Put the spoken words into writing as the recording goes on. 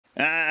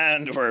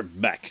And we're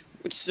back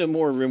with some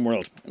more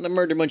Rimworld. And the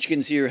Murder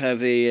Munchkins here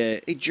have a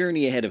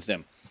journey ahead of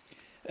them.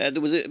 There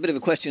was a bit of a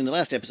question in the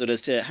last episode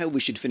as to how we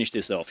should finish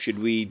this off. Should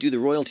we do the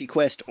royalty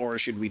quest or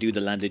should we do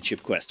the landed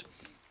ship quest?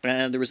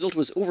 And the result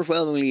was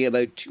overwhelmingly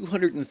about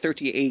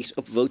 238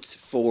 upvotes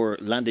for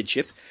landed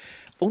ship,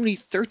 only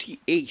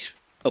 38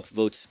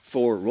 upvotes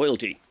for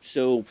royalty.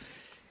 So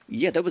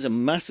yeah, that was a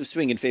massive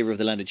swing in favour of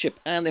the landed ship.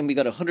 And then we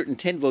got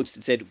 110 votes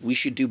that said we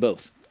should do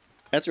both.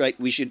 That's right,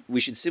 we should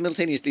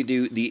simultaneously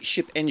do the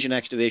ship engine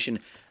activation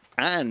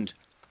and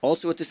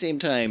also at the same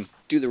time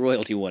do the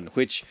royalty one,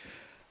 which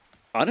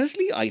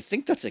honestly, I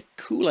think that's a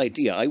cool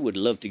idea. I would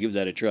love to give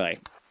that a try.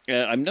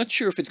 I'm not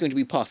sure if it's going to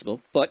be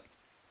possible, but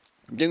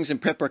I'm doing some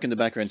prep work in the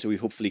background, so we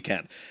hopefully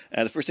can.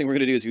 The first thing we're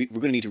going to do is we're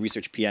going to need to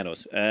research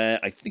pianos.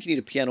 I think you need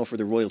a piano for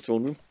the royal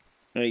throne room.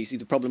 You see,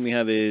 the problem we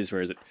have is,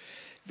 where is it?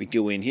 If we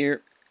go in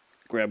here,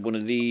 grab one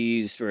of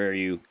these, where are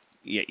you?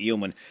 Yeah,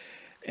 yeoman.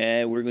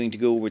 We're going to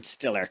go with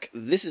Stellark.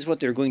 This is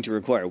what they're going to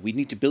require. We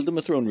need to build them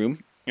a throne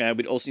room.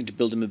 We'd also need to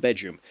build them a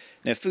bedroom.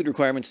 Now, food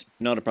requirements,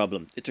 not a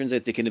problem. It turns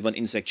out they can live on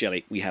insect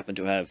jelly. We happen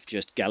to have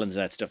just gallons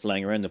of that stuff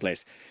lying around the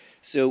place.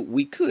 So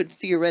we could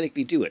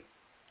theoretically do it.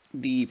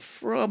 The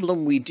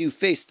problem we do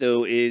face,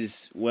 though,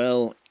 is,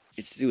 well,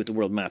 it's to do with the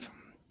world map.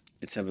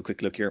 Let's have a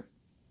quick look here.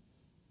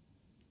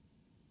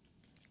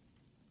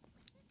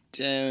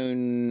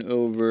 Down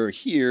over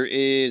here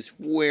is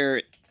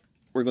where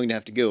we're going to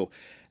have to go.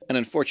 And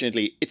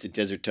unfortunately, it's a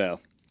desert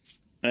tile.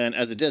 And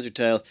as a desert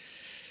tile,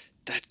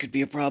 that could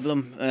be a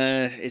problem.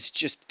 It's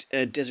just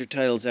desert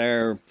tiles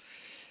are,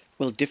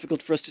 well,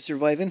 difficult for us to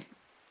survive in.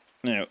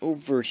 Now,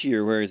 over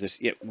here, where is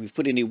this? Yeah, we've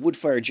put in a wood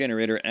fire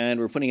generator and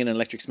we're putting in an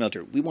electric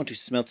smelter. We want to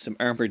smelt some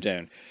armor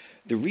down.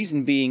 The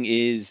reason being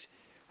is,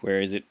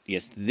 where is it?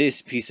 Yes,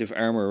 this piece of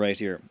armor right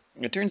here.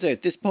 It turns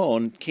out this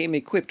pawn came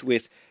equipped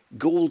with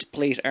gold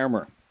plate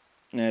armor.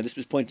 This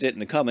was pointed out in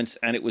the comments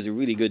and it was a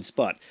really good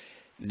spot.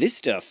 This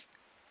stuff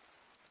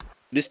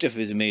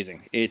is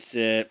amazing.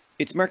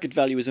 Its market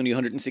value is only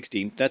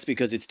 116. That's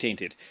because it's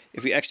tainted.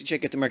 If we actually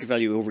check out the market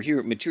value over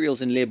here,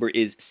 materials and labor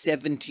is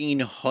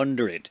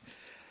 1700.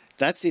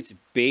 That's its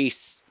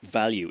base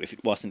value if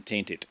it wasn't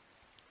tainted.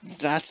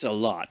 That's a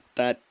lot.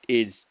 That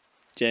is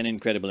an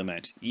incredible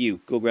amount.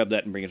 You, go grab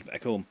that and bring it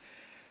back home.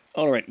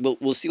 Alright,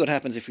 we'll see what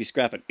happens if we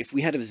scrap it. If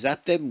we had have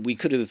zapped them, we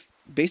could have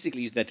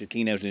basically used that to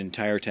clean out an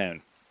entire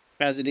town.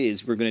 As it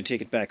is, we're going to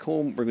take it back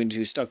home, we're going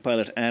to stockpile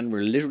it, and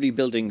we're literally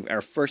building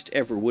our first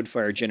ever wood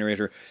fire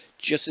generator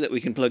just so that we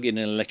can plug in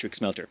an electric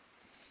smelter.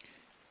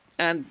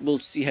 And we'll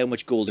see how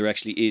much gold there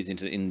actually is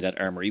in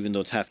that armor, even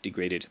though it's half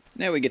degraded.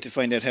 Now we get to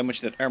find out how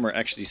much that armor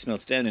actually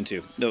smelts down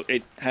into. Though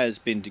it has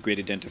been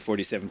degraded down to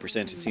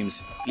 47%, it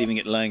seems leaving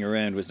it lying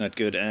around was not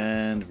good.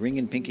 And Ring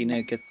and Pinky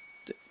now get...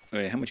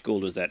 Alright, how much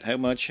gold was that? How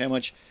much?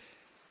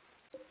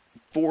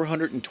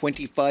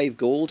 425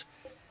 gold?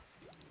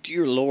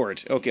 Dear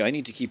Lord. Okay, I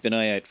need to keep an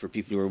eye out for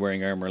people who are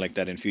wearing armor like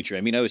that in future.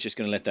 I mean, I was just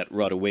going to let that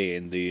rot away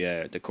in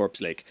the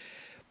corpse lake.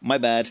 My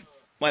bad.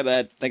 My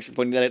bad. Thanks for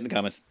pointing that out in the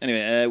comments.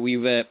 Anyway,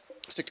 we've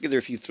stuck together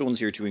a few thrones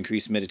here to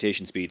increase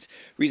meditation speeds.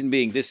 Reason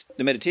being,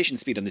 the meditation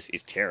speed on this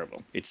is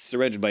terrible. It's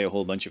surrounded by a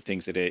whole bunch of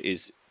things that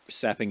is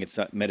sapping its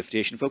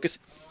meditation focus.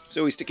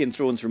 So we stick in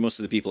thrones for most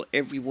of the people.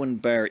 Every 1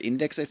 bar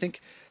index, I think,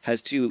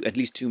 has at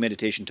least two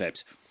meditation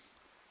types.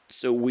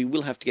 So we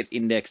will have to get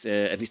index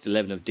at least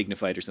 11 of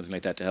dignified or something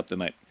like that to help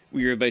them out.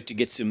 We are about to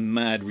get some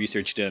mad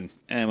research done.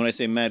 And when I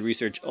say mad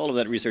research, all of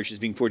that research is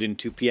being poured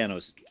into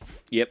pianos.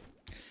 Yep.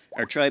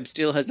 Our tribe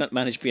still has not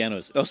managed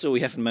pianos. Also,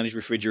 we haven't managed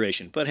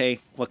refrigeration. But hey,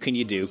 what can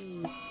you do?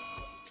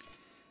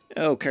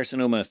 Oh,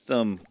 carcinoma,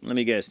 thumb. Let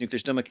me guess, nuclear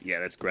stomach? Yeah,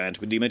 that's grand.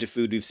 With the amount of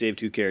food we've saved,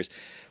 who cares?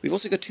 We've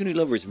also got 2 new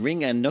lovers.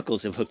 Ring and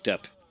Knuckles have hooked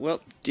up.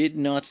 Well, did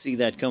not see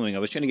that coming. I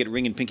was trying to get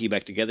Ring and Pinky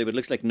back together, but it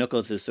looks like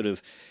Knuckles has sort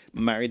of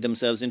married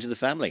themselves into the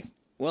family.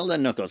 Well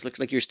then, Knuckles, looks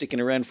like you're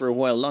sticking around for a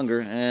while longer,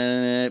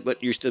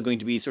 but you're still going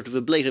to be sort of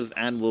ablative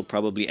and will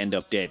probably end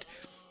up dead.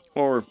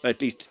 Or,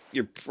 at least,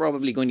 you're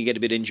probably going to get a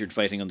bit injured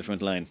fighting on the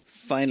front line.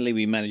 Finally,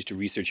 we managed to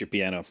research your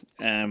piano.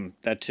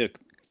 That took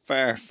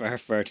far, far,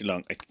 far too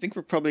long. I think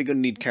we're probably going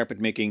to need carpet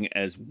making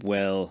as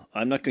well.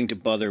 I'm not going to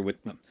bother with...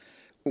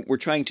 We're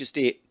trying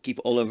to keep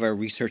all of our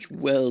research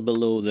well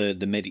below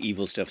the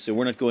medieval stuff, so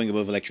we're not going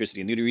above electricity.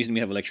 And the only reason we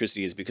have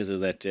electricity is because of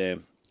that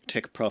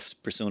Tech Prof's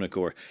Persona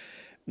core.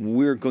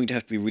 We're going to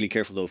have to be really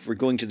careful, though. If we're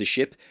going to the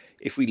ship,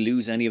 if we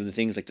lose any of the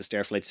things like the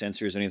starflight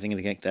sensors or anything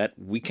like that,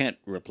 we can't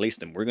replace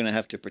them. We're going to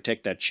have to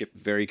protect that ship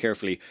very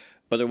carefully.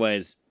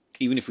 Otherwise,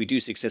 even if we do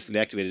successfully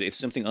activate it, if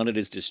something on it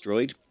is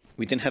destroyed,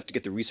 we then have to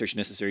get the research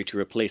necessary to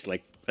replace,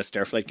 like, a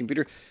starflight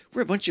computer.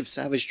 We're a bunch of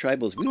savage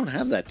tribals. We don't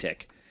have that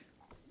tech.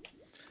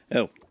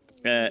 Oh,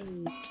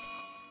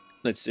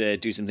 let's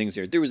do some things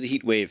here. There was a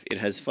heat wave. It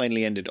has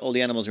finally ended. All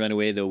the animals ran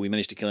away, though we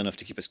managed to kill enough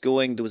to keep us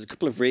going. There was a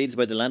couple of raids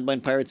by the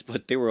landmine pirates,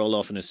 but they were all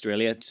off in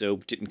Australia, so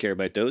didn't care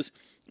about those.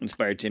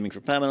 Inspired taming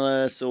for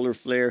Pamela, solar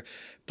flare.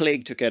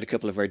 Plague took out a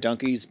couple of our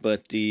donkeys,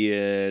 but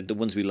the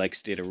ones we like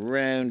stayed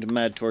around.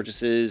 Mad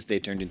tortoises, they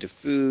turned into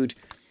food.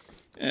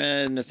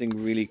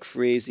 Nothing really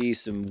crazy.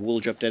 Some wool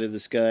dropped out of the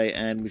sky,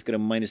 and we've got a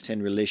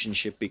 -10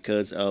 relationship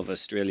because of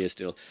Australia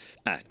still.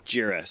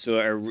 Jira. So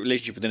our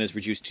relationship with them is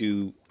reduced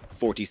to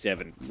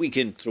 47. We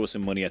can throw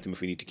some money at them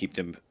if we need to keep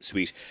them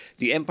sweet.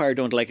 The Empire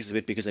don't like us a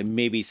bit because I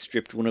maybe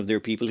stripped one of their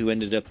people who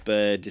ended up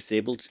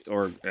disabled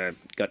or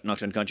got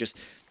knocked unconscious.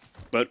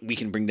 But we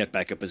can bring that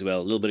back up as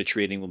well. A little bit of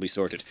trading will be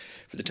sorted.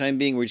 For the time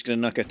being, we're just going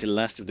to knock out the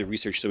last of the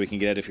research so we can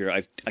get out of here.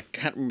 I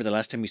can't remember the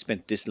last time we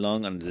spent this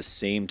long on the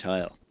same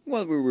tile.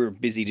 While we were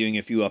busy doing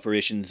a few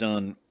operations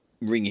on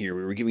Ring here,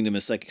 we were giving them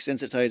a psychic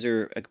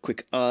sensitizer, a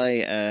quick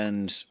eye,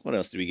 and what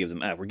else did we give them?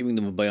 We're giving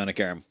them a bionic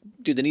arm.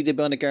 Do they need the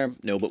bionic arm?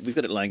 No, but we've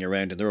got it lying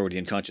around and they're already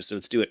unconscious, so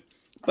let's do it.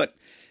 But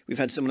we've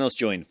had someone else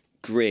join,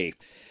 Grey.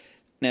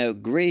 Now,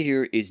 Grey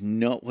here is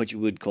not what you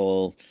would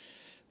call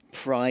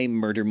prime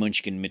murder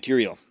munchkin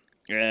material.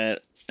 Now,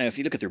 if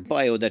you look at their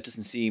bio, that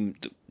doesn't seem...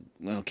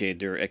 Okay,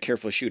 they're a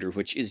careful shooter,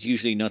 which is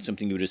usually not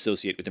something you would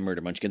associate with the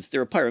murder munchkins.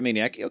 They're a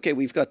pyromaniac. Okay,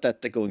 we've got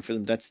that going for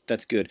them.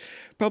 That's good.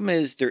 Problem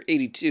is, they're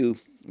 82.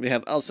 They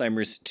have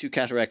Alzheimer's, 2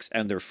 cataracts,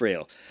 and they're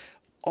frail.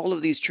 All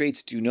of these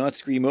traits do not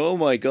scream, oh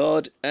my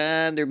god,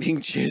 and they're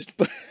being chased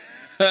by...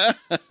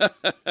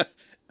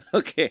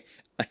 Okay,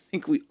 I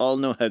think we all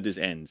know how this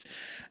ends.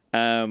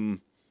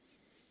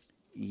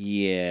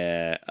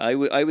 Yeah,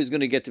 I was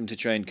going to get them to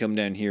try and come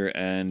down here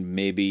and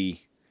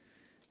maybe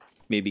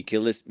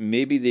kill this.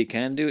 Maybe they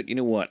can do it. You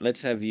know what?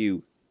 Let's have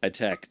you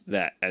attack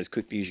that as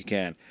quickly as you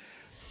can.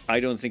 I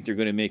don't think they're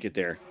going to make it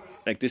there.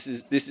 Like, this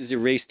is a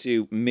race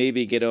to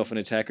maybe get off an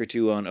attack or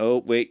two on...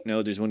 Oh, wait,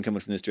 no, there's one coming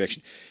from this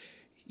direction.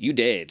 You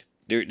dead.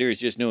 There's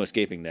just no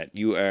escaping that.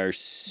 You are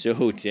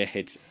so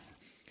dead.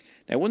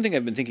 Now, one thing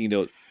I've been thinking,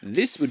 though,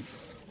 this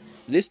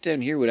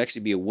down here would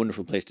actually be a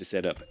wonderful place to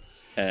set up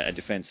a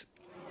defense.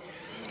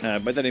 By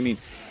that I mean,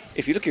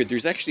 if you look here,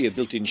 there's actually a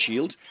built-in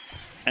shield,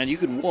 and you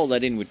could wall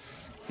that in with...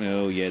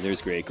 Oh, yeah,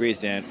 there's Grey. Grey's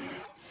down.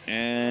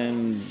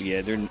 And,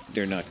 yeah,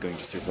 they're not going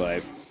to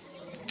survive.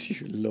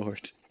 Dear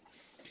Lord.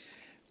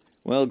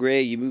 Well,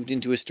 Grey, you moved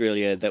into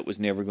Australia. That was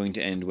never going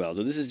to end well.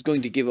 Though this is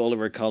going to give all of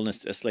our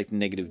colonists a slight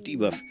negative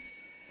debuff.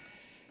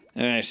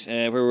 Alright,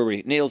 where were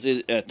we?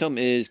 Thumb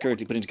is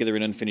currently putting together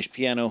an unfinished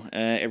piano.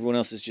 Everyone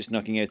else is just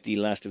knocking out the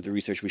last of the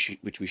research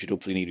which we should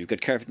hopefully need. We've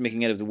got carpet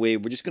making out of the way.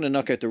 We're just going to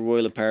knock out the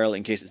royal apparel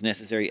in case it's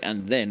necessary,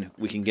 and then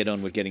we can get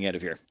on with getting out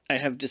of here. I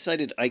have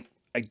decided I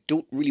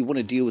don't really want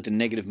to deal with the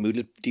negative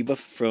mood debuff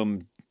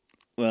from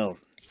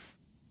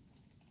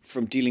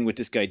dealing with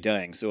this guy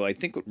dying. So I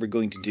think what we're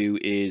going to do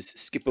is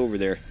skip over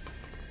there.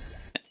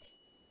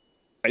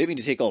 I didn't mean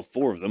to take all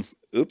 4 of them.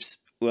 Oops.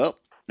 Well,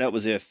 that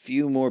was a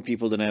few more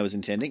people than I was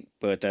intending,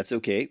 but that's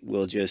okay.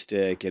 We'll just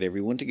get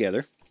everyone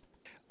together.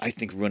 I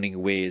think running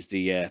away is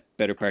the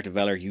better part of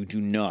valor. You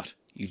do not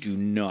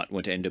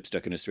want to end up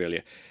stuck in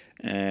Australia.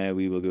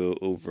 We will go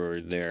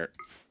over there.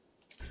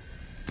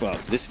 Well,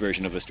 this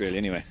version of Australia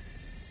anyway.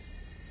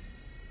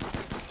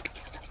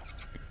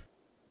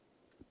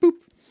 Boop.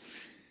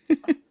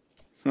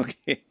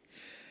 Okay.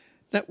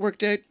 That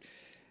worked out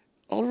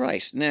all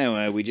right.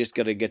 Now, we just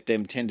got to get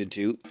them tended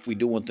to. We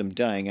don't want them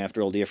dying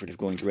after all the effort of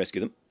going to rescue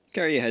them.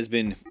 Carria has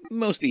been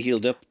mostly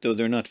healed up, though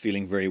they're not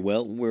feeling very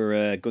well.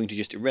 We're going to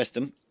just arrest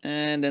them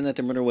and then let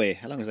them run away.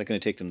 How long is that going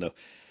to take them, though?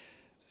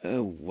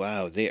 Oh,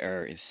 wow. They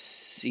are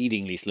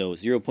exceedingly slow.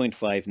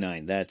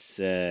 0.59. That's...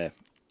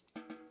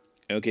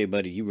 Okay,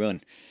 buddy, you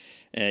run.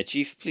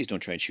 Chief, please don't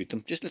try and shoot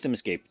them. Just let them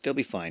escape. They'll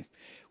be fine.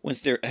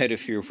 Once they're out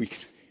of here, we can...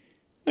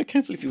 I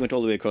can't believe you went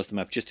all the way across the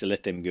map just to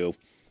let them go.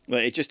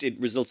 Well, it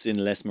results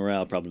in less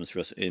morale problems for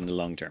us in the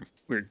long term.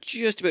 We're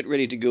just about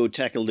ready to go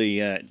tackle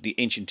the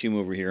ancient tomb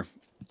over here.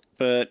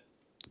 But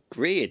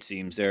Grey, it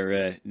seems,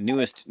 our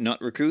newest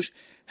not recruit,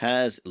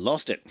 has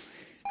lost it.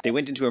 They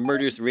went into a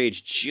murderous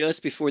rage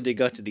just before they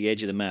got to the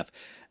edge of the map.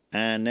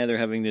 And now they're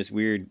having this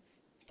weird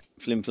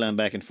flim-flam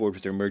back and forth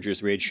with their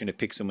murderous rage trying to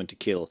pick someone to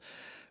kill.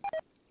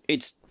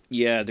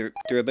 Yeah, they're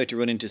about to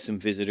run into some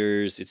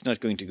visitors. It's not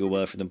going to go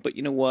well for them. But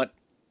you know what?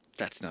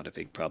 That's not a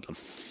big problem.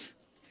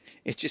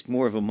 It's just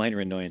more of a minor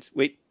annoyance.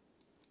 Wait,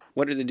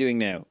 what are they doing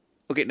now?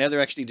 Okay, now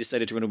they're actually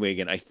decided to run away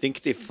again. I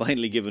think they've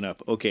finally given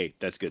up. Okay,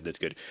 that's good, that's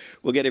good.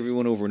 We'll get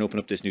everyone over and open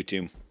up this new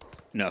tomb.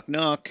 Knock,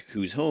 knock.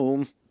 Who's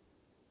home?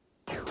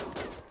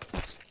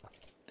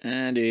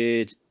 And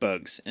it's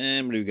bugs.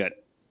 And what do we got?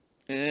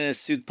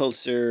 Suit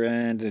pulsar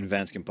and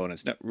advanced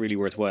components. Not really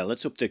worthwhile.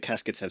 Let's hope the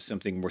caskets have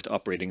something worth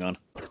operating on.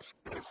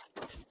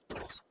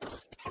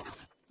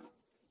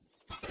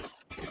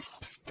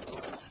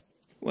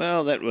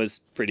 Well, that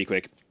was pretty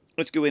quick.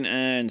 Let's go in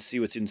and see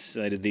what's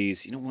inside of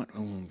these. You know what?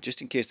 Oh,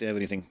 just in case they have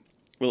anything.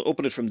 We'll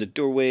open it from the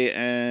doorway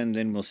and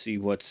then we'll see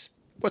what's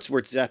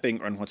worth zapping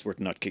or what's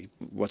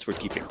worth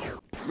keeping.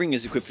 Ring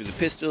is equipped with a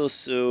pistol,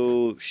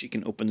 so she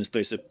can open this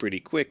place up pretty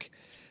quick.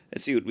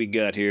 Let's see what we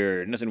got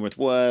here. Nothing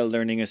worthwhile.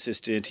 Learning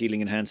assistant,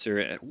 healing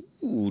enhancer.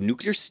 Ooh,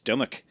 nuclear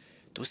stomach.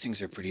 Those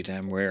things are pretty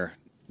damn rare.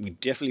 We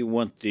definitely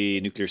want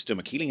the nuclear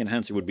stomach. Healing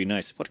enhancer would be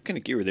nice. What kind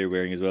of gear are they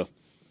wearing as well?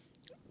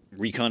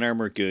 Recon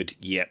armor, good.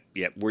 Yep.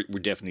 We're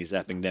definitely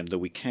zapping them, though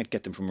we can't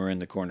get them from around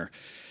the corner.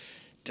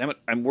 Damn it,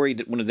 I'm worried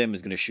that one of them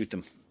is going to shoot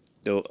them.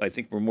 Though I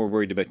think we're more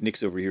worried about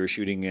Nyx over here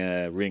shooting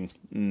Ring.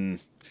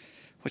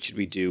 What should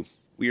we do?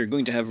 We are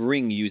going to have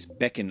Ring use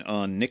Beckon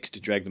on Nyx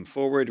to drag them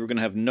forward. We're going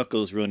to have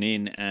Knuckles run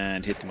in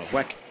and hit them a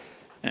whack.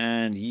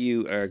 And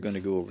you are going to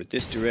go over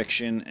this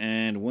direction.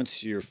 And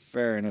once you're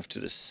far enough to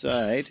the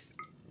side,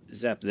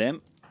 zap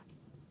them.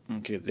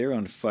 Okay, they're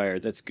on fire.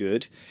 That's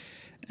good.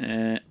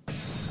 Did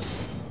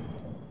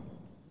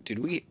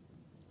we...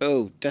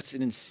 Oh, that's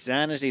an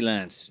Insanity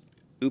Lance.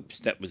 Oops,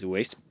 that was a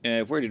waste.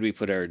 Where did we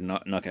put our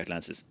knockout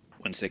lances?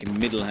 1 second.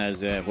 Middle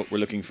has what we're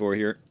looking for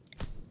here.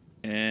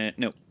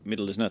 No,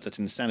 middle does not. That's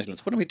an Insanity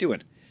Lance. What am I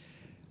doing?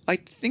 I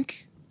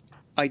think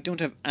I don't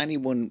have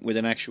anyone with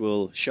an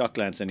actual shock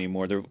lance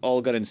anymore. They've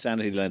all got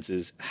Insanity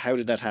Lances. How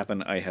did that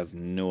happen? I have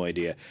no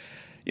idea.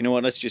 You know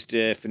what? Let's just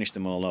finish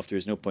them all off.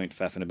 There's no point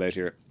faffing about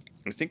here.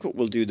 I think what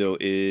we'll do, though,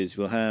 is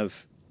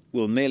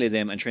we'll melee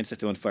them and try and set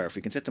them on fire. If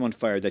we can set them on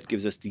fire, that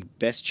gives us the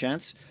best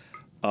chance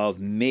of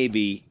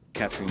maybe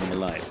capturing them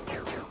alive.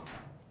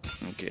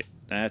 Okay,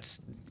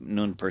 that's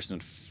non-person on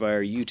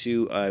fire. You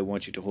two, I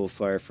want you to hold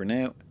fire for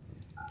now.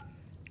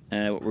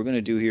 What we're going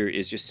to do here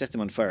is just set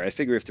them on fire. I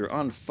figure if they're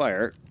on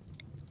fire,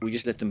 we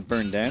just let them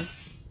burn down.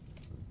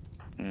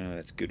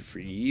 That's good for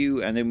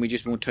you. And then we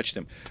just won't touch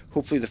them.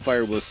 Hopefully the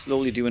fire will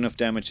slowly do enough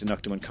damage to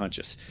knock them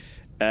unconscious.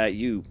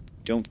 You,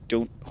 don't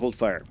hold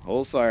fire.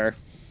 Hold fire.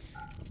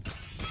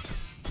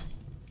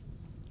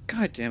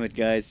 God damn it,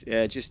 guys.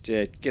 Just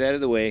get out of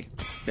the way.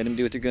 Let them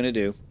do what they're going to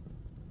do.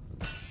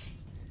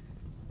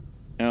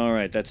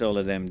 Alright, that's all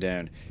of them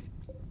down.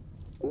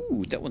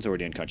 Ooh, that one's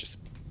already unconscious.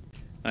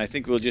 I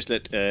think we'll just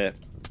let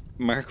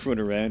Mark run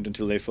around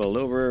until they fall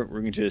over.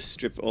 We're going to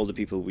strip all the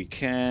people we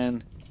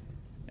can.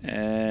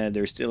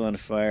 They're still on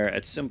fire.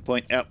 At some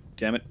point... Oh,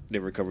 damn it.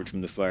 They've recovered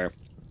from the fire.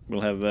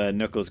 We'll have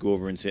Knuckles go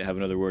over and have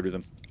another word with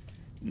them.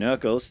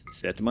 Knuckles,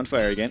 set them on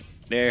fire again.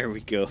 There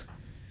we go.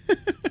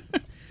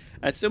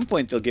 At some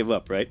point they'll give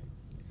up, right?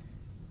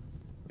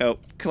 Oh,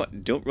 come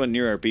on. Don't run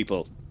near our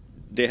people.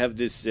 They have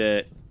this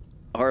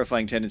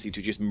horrifying tendency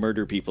to just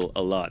murder people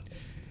a lot.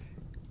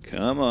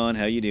 Come on,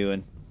 how you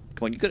doing?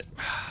 Come on, you got it.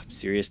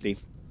 Seriously?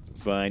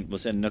 Fine, we'll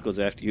send Knuckles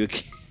after you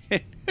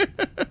again.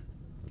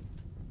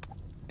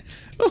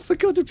 Oh my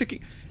god, they're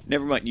picking...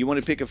 Never mind, you want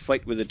to pick a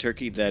fight with a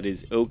turkey? That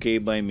is okay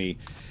by me.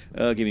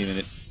 Give me a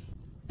minute.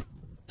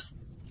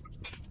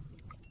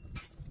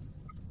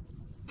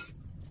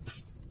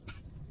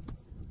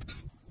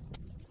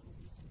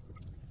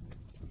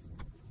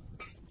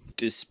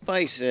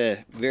 Despite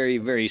very,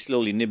 very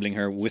slowly nibbling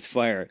her with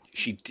fire,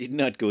 she did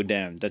not go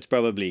down. That's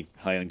probably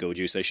high on go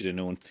juice, I should have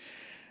known.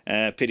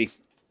 Pity.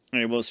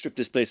 Alright, we'll strip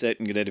this place out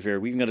and get out of here.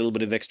 We've got a little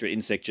bit of extra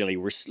insect jelly.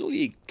 We're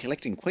slowly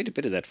collecting quite a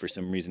bit of that for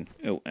some reason.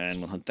 Oh, and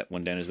we'll hunt that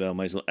one down as well.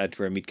 Might as well add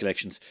to our meat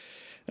collections.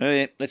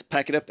 Alright, let's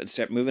pack it up and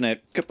start moving out.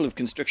 A couple of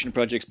construction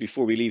projects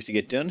before we leave to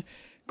get done.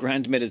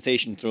 Grand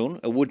meditation throne,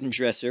 a wooden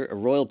dresser, a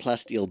royal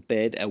plasteel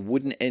bed, a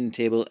wooden end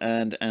table,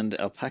 and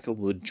alpaca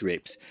wood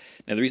drapes.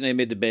 Now, the reason I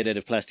made the bed out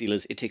of plasteel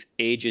is it takes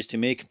ages to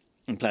make,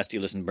 and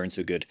plasteel doesn't burn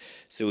so good,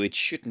 so it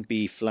shouldn't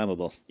be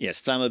flammable. Yes,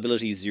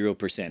 flammability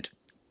 0%.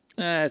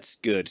 That's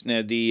good.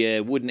 Now,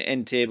 the wooden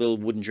end table,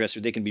 wooden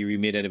dresser, they can be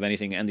remade out of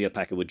anything, and the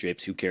alpaca wood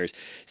drapes, who cares?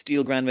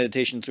 Steel grand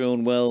meditation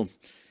throne, well,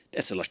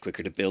 that's a lot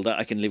quicker to build.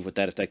 I can live with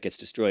that if that gets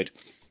destroyed.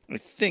 I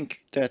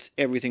think that's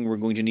everything we're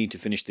going to need to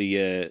finish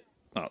the...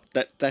 Oh,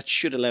 that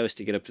should allow us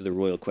to get up to the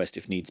royal quest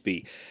if needs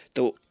be.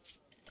 Though,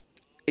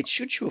 it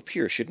should show up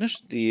here, shouldn't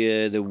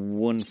it? The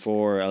one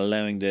for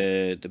allowing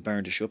the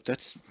barn to show up.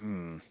 That's...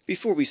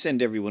 Before we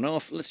send everyone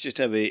off, let's just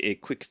have a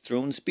quick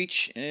throne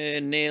speech.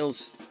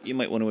 Nails, you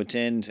might want to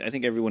attend. I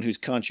think everyone who's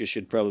conscious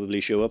should probably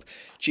show up.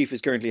 Chief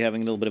is currently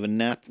having a little bit of a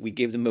nap. We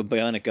gave them a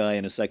bionic eye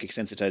and a psychic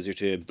sensitizer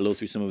to blow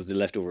through some of the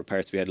leftover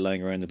parts we had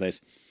lying around the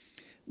place.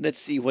 Let's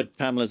see what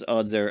Pamela's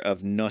odds are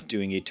of not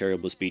doing a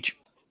terrible speech.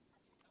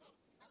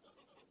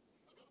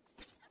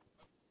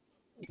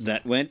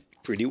 That went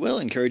pretty well.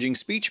 Encouraging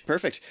speech.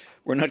 Perfect.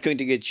 We're not going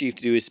to get Chief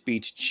to do his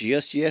speech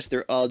just yet.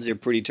 Their odds are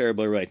pretty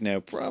terrible right now.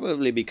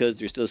 Probably because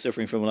they're still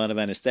suffering from a lot of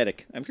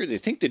anesthetic. I'm sure they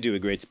think they do a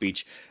great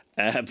speech.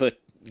 But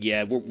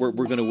yeah, we're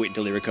going to wait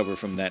until they recover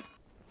from that.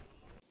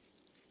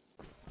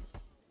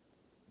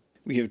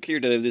 We have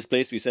cleared out of this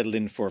place we settled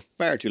in for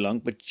far too long.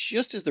 But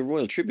just as the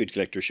Royal Tribute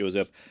Collector shows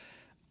up,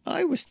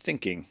 I was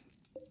thinking,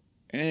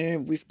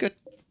 we've got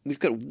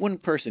one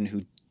person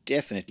who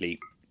definitely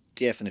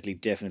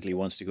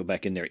wants to go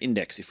back in there.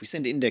 Index. If we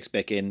send Index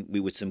back in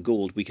with some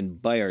gold, we can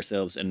buy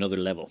ourselves another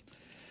level.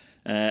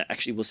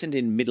 Actually, we'll send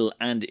in Middle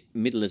and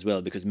Middle as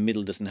well, because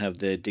Middle doesn't have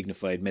the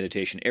dignified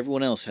meditation.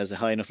 Everyone else has a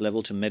high enough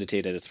level to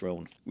meditate at a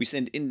throne. We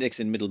send Index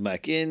and Middle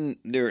back in.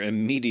 Their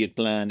immediate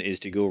plan is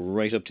to go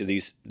right up to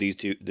these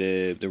two,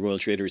 the royal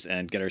traders,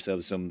 and get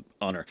ourselves some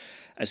honor.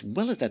 As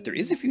well as that, there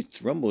is a few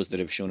thrumbos that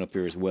have shown up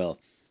here as well.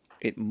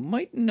 It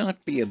might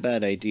not be a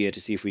bad idea to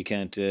see if we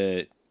can't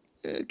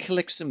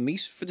collect some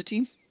meat for the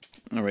team.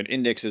 Alright,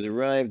 Index has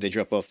arrived. They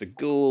drop off the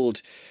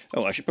gold.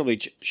 Oh, I should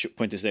probably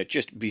point this out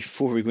just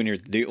before we go in here.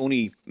 The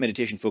only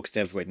meditation focus to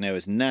have right now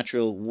is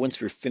natural. Once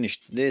we're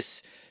finished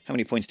this, how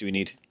many points do we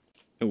need?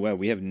 Oh, wow,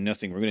 we have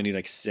nothing. We're going to need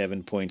like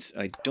 7 points.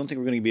 I don't think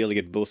we're going to be able to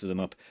get both of them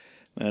up.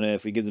 And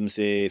if we give them,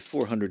 say,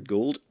 400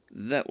 gold,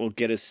 that will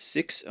get us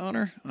 6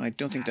 honor. I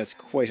don't think that's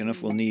quite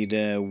enough. We'll need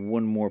 1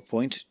 more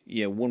point.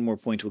 Yeah, 1 more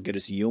point will get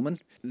us yeoman.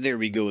 There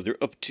we go.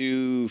 They're up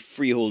to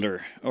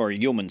freeholder. Or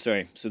yeoman,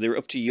 sorry. So they're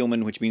up to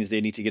yeoman, which means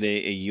they need to get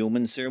a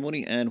yeoman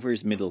ceremony. And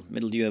where's Middle?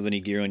 Middle, do you have any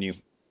gear on you?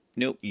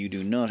 Nope, you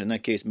do not. In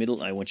that case,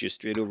 Middle, I want you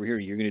straight over here.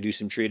 You're going to do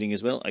some trading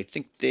as well. I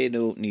think they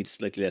don't need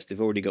slightly less. They've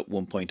already got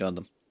 1 point on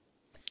them.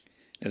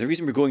 Now, the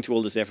reason we're going through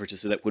all this effort is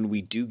so that when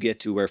we do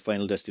get to our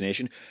final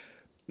destination,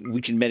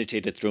 we can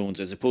meditate at thrones,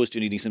 as opposed to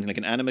needing something like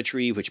an anima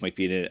tree, which might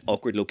be in an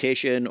awkward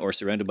location or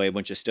surrounded by a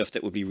bunch of stuff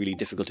that would be really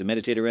difficult to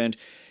meditate around.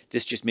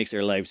 This just makes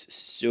our lives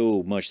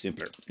so much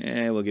simpler.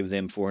 We'll give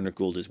them 400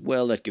 gold as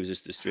well. That gives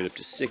us the straight up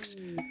to 6.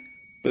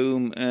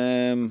 Boom.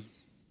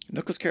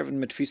 Knuckles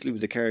Caravan met feastly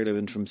with the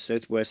caravan from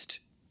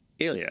Southwest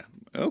Alia.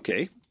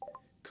 Okay.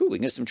 Cool, we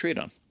can get some trade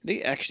on.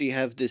 They actually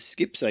have this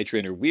skip side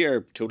trainer. We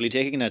are totally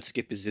taking that.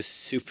 Skip is this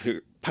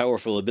super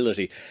powerful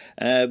ability.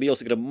 We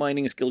also got a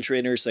mining skill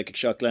trainer, psychic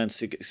shock lance,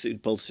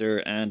 suit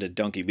pulsar, and a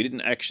donkey. We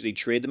didn't actually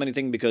trade them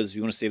anything because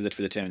we want to save that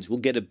for the towns. We'll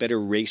get a better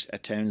rate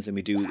at towns than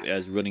we do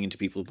as running into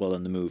people while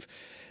on the move.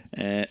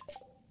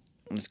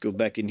 Let's go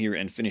back in here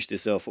and finish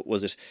this off. What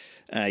was it?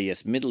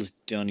 Yes, Middle's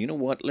done. You know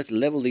what? Let's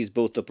level these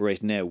both up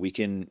right now. We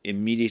can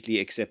immediately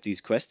accept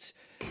these quests.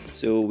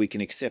 So we can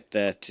accept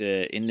that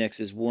Index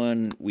is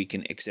 1. We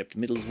can accept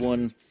Middle's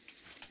 1.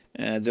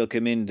 They'll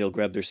come in, they'll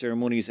grab their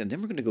ceremonies, and then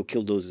we're going to go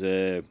kill those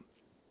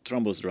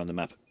thrombos that are on the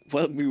map.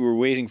 While we were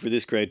waiting for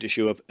this crowd to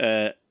show up,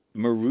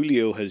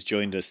 Marulio has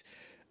joined us.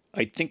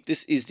 I think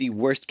this is the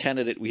worst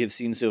candidate we have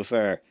seen so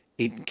far.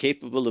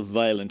 Incapable of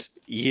violent.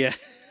 Yeah.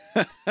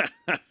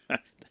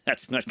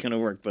 That's not going to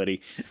work,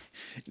 buddy.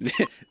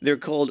 They're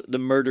called the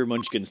murder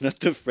munchkins, not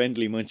the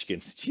friendly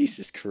munchkins.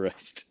 Jesus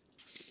Christ.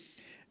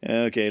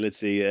 Okay, let's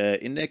see.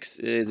 Index,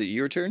 is it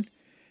your turn?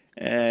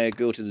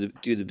 Go to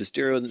do the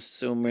bestowing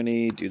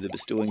ceremony, do the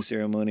bestowing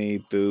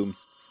ceremony, boom.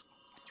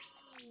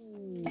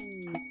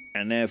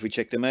 And now if we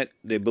check them out,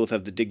 they both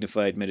have the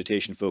dignified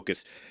meditation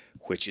focus,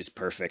 which is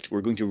perfect.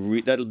 We're going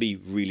to that'll be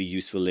really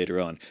useful later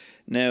on.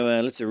 Now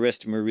let's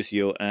arrest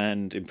Mauricio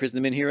and imprison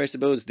them in here. I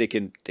suppose they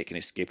can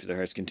escape to their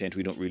heart's content.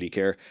 We don't really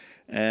care.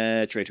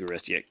 Try to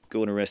arrest. Yeah,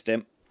 go and arrest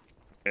them.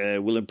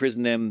 We'll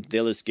imprison them.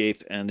 They'll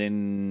escape, and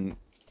then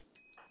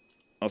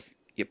off.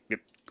 Yep.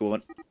 Go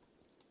on.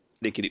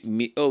 They could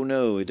meet. Oh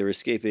no, they're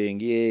escaping.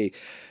 Yay.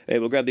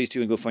 We'll grab these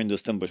two and go find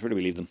those thrumbos. Where do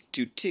we leave them?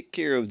 To take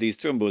care of these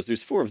thrumbos,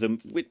 there's 4 of them.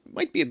 It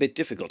might be a bit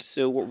difficult.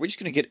 So what we're just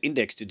going to get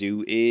Index to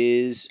do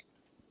is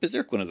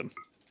berserk one of them.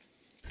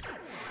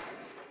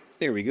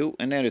 There we go.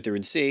 And now that they're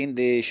insane,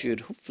 they should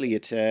hopefully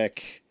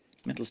attack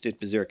Mental State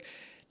Berserk.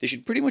 They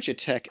should pretty much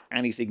attack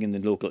anything in the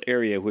local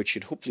area, which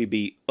should hopefully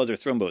be other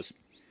thrumbos.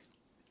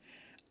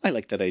 I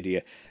like that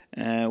idea.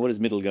 What has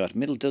Middle got?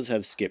 Middle does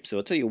have skip, so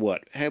I'll tell you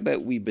what. How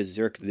about we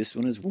berserk this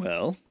one as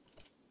well?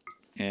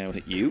 And we'll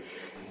hit you.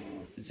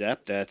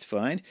 Zap, that's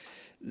fine.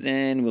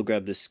 Then we'll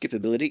grab the skip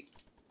ability.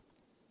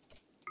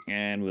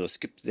 And we'll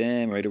skip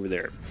them right over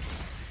there.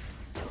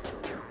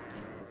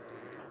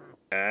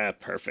 Ah,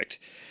 perfect.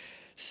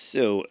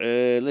 So,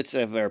 let's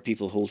have our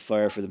people hold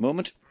fire for the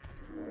moment.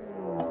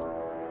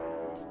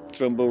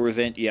 Thrumbo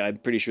revenge. Yeah, I'm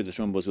pretty sure the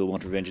Thrumbos will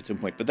want revenge at some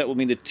point, but that will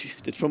mean that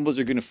the Thrumbos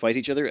are going to fight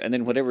each other, and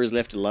then whatever is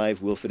left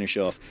alive will finish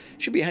off.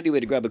 Should be a handy way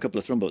to grab a couple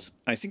of Thrumbos.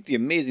 I think the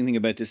amazing thing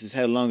about this is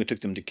how long it took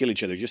them to kill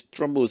each other. Just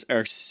Thrumbos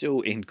are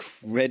so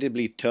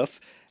incredibly tough.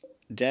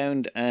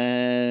 Downed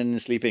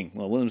and sleeping.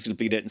 Well, one of them's going to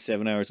bleed out in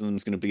 7 hours, one of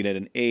them's going to bleed out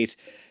in 8.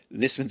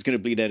 This one's going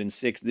to bleed out in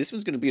 6. This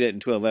one's going to bleed out in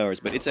 12 hours,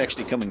 but it's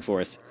actually coming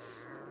for us.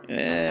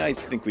 I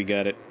think we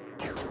got it.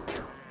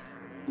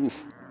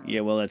 Oof.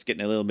 Yeah, well, that's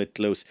getting a little bit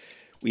close.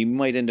 We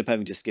might end up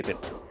having to skip it.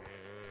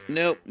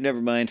 Nope,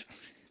 never mind.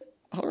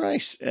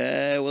 Alright,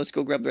 well, let's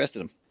go grab the rest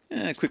of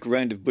them. A quick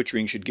round of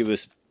butchering should give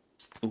us...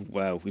 Oh,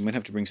 wow, we might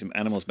have to bring some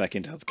animals back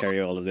in to help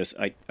carry all of this.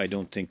 I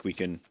don't think we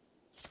can...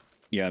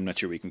 Yeah, I'm not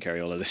sure we can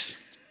carry all of this.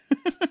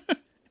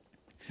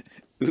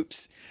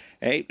 Oops.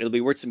 Hey, it'll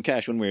be worth some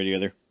cash one way or the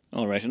other.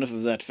 Alright, enough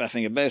of that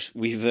faffing about.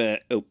 We've,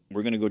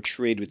 we're going to go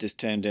trade with this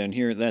town down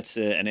here. That's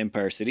an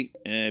empire city.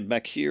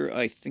 Back here,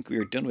 I think we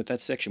are done with that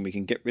section. We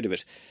can get rid of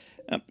it.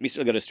 We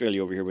still got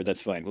Australia over here, but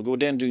that's fine. We'll go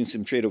down doing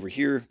some trade over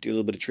here, do a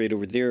little bit of trade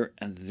over there,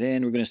 and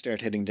then we're going to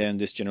start heading down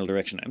this general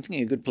direction. I'm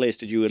thinking a good place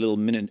to do a little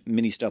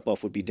mini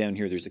stop-off would be down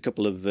here. There's a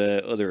couple of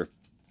other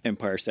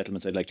empire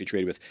settlements I'd like to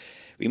trade with.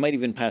 We might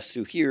even pass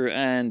through here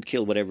and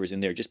kill whatever's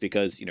in there, just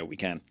because, you know, we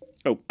can.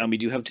 Oh, and we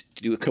do have to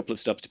do a couple of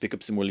stops to pick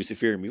up some more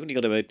Luciferium. We've only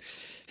got about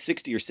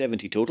 60 or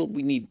 70 total.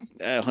 We need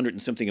 100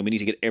 and something, and we need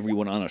to get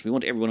everyone on it. We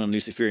want everyone on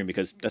Luciferium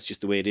because that's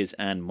just the way it is,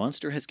 and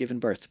Monster has given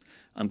birth.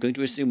 I'm going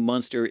to assume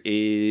Monster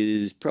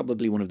is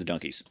probably one of the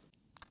donkeys.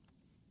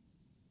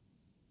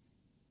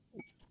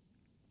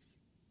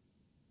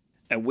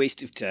 A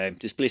waste of time.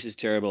 This place is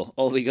terrible.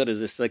 All we got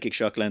is a psychic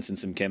shock lance and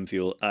some chem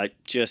fuel.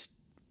 Just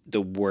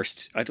the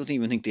worst. I don't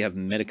even think they have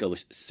medical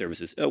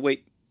services. Oh,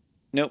 wait.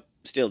 Nope.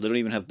 Still, they don't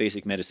even have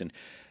basic medicine.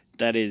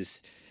 That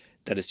is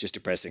just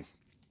depressing.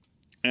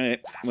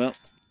 Alright, well,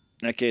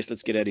 in that case,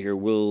 let's get out of here.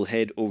 We'll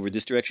head over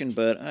this direction,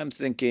 but I'm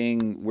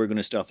thinking we're going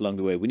to stop along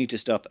the way. We need to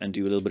stop and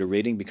do a little bit of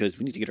raiding because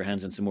we need to get our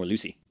hands on some more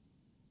Lucy.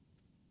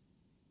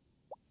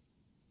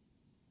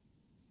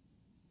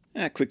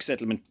 Quick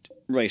settlement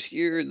right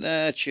here.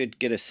 That should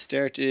get us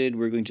started.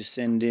 We're going to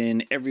send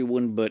in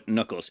everyone but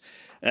Knuckles.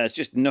 It's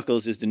just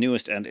Knuckles is the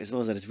newest, and as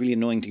well as that, it's really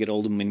annoying to get all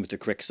of them in with the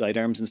correct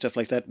sidearms and stuff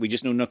like that. We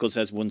just know Knuckles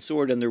has one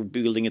sword and they're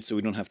building it, so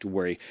we don't have to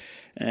worry.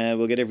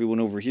 We'll get everyone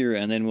over here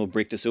and then we'll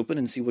break this open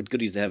and see what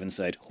goodies they have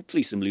inside.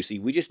 Hopefully some Lucy.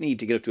 We just need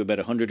to get up to about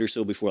 100 or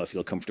so before I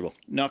feel comfortable.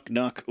 Knock,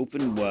 knock,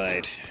 open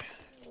wide.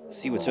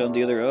 See what's on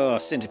the other... Oh,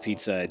 centipede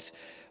sides.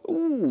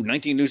 Ooh,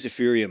 19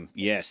 Luciferium.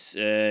 Yes.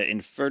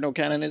 Inferno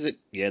Cannon, is it?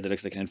 Yeah, that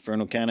looks like an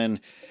Inferno Cannon.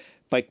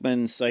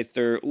 Pikeman,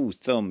 Scyther. Ooh,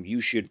 Thumb. You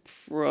should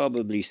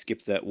probably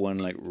skip that one,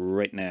 like,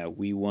 right now.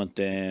 We want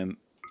them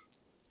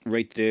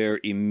right there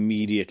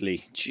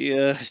immediately,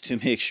 just to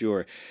make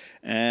sure.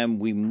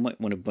 We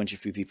might want to bunch a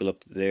few people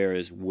up there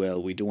as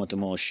well. We don't want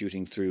them all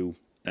shooting through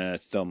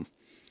Thumb.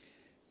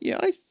 Yeah,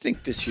 I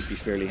think this should be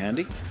fairly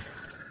handy.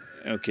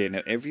 Okay,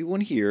 now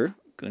everyone here,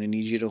 gonna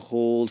need you to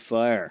hold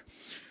fire.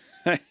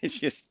 It's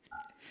just,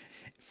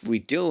 if we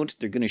don't,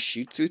 they're going to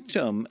shoot through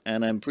Thumb,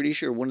 and I'm pretty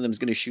sure one of them is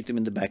going to shoot them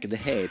in the back of the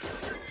head.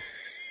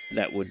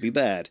 That would be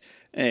bad.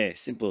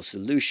 Simple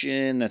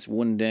solution, that's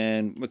one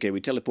down. Okay,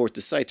 we teleport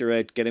the Scyther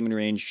out, get him in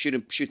range, shoot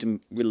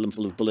him, riddle him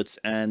full of bullets,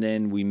 and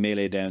then we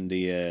melee down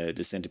the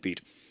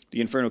centipede.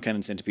 The Inferno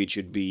Cannon centipede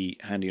should be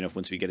handy enough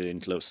once we get it in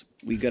close.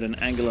 We got an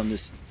angle on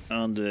this,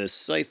 on the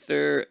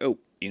Scyther. Oh,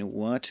 you know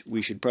what?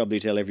 We should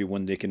probably tell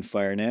everyone they can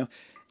fire now.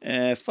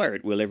 Fire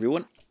at will,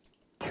 everyone.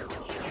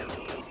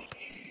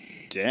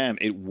 Damn,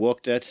 it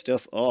walked that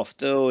stuff off,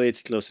 though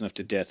it's close enough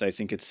to death. I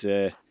think it's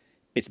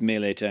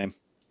melee time.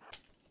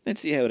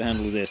 Let's see how it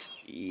handles this.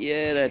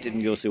 Yeah, that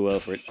didn't go so well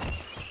for it.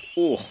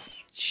 Oh,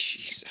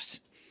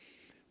 Jesus.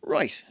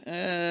 Right,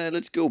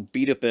 let's go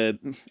beat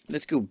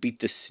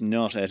the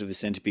snot out of a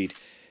centipede.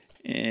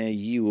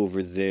 You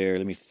over there,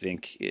 let me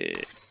think.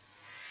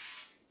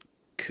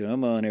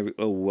 Come on,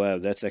 oh wow,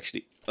 that's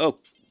actually... Oh,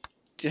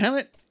 damn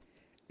it!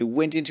 It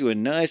went into a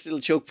nice little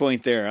choke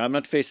point there. I'm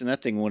not facing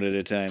that thing one at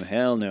a time.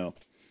 Hell no.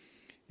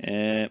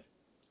 Okay,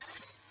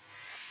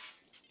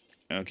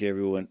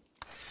 everyone.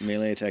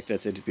 Melee attack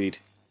that centipede.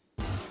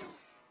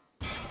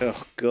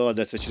 Oh, God,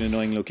 that's such an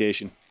annoying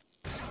location.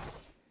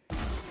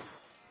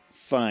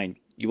 Fine.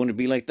 You want to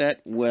be like that?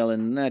 Well,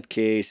 in that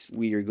case,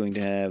 we are going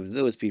to have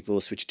those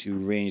people switch to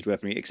ranged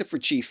weaponry, except for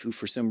Chief, who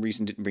for some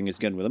reason didn't bring his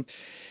gun with him.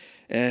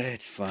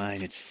 It's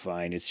fine, it's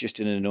fine. It's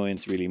just an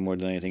annoyance, really, more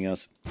than anything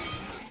else.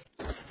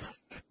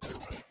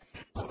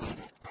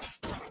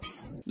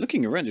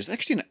 Looking around, there's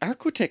actually an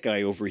Archotech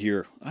guy over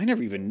here. I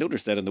never even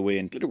noticed that on the way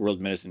in. Glitterworld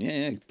Medicine.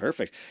 Yeah,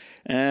 perfect.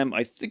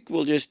 I think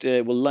we'll just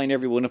we'll line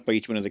everyone up by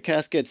each one of the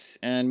caskets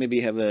and maybe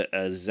have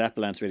a zap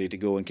lance ready to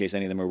go in case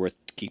any of them are worth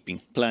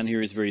keeping. Plan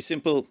here is very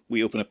simple.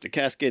 We open up the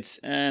caskets,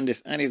 and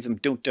if any of them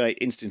don't die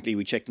instantly,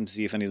 we check them to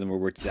see if any of them are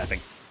worth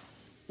zapping.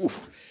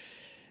 Oof.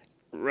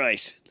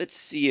 Right, let's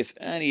see if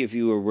any of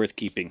you are worth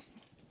keeping.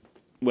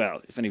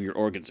 Well, if any of your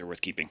organs are worth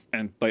keeping.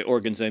 And by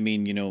organs, I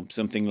mean, you know,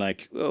 something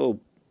like,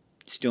 oh,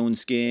 stone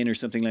skin or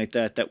something like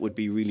that. That would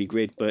be really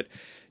great, but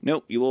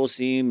nope, you all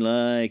seem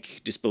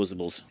like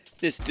disposables.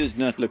 This does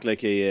not look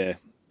like a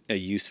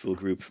useful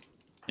group.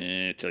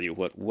 Tell you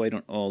what, why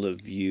don't all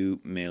of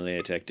you melee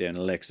attack down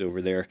Lex over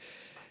there?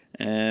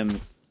 And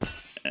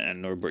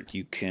Norbert,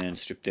 you can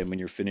strip them when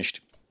you're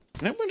finished.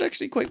 That went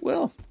actually quite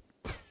well.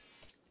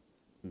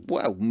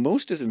 Wow,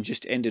 most of them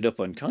just ended up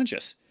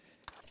unconscious.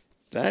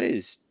 That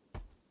is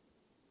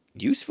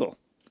useful.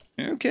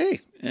 Okay,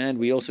 and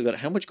we also got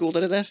how much gold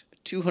out of that?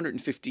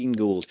 215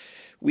 gold.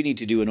 We need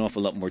to do an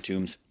awful lot more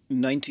tombs.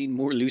 19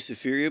 more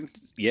Luciferium?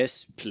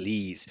 Yes,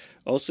 please.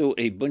 Also,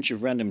 a bunch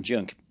of random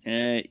junk.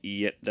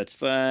 Yep, that's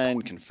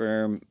fine.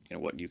 Confirm. You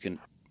know what, you can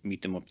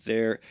meet them up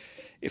there.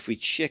 If we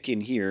check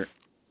in here,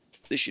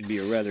 this should be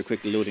a rather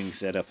quick loading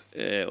setup.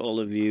 All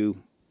of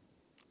you...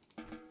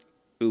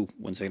 Ooh,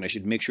 1 second. I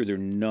should make sure they're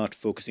not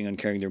focusing on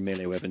carrying their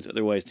melee weapons.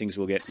 Otherwise, things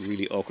will get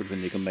really awkward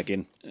when they come back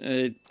in.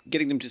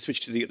 Getting them to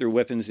switch to the other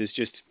weapons is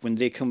just when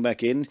they come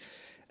back in.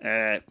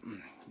 Wait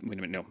a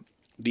minute, no.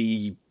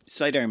 The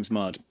Sidearms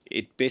mod,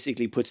 it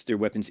basically puts their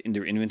weapons in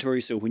their inventory.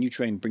 So when you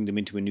try and bring them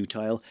into a new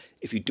tile,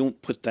 if you don't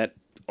put that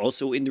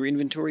also in their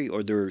inventory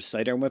or their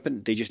sidearm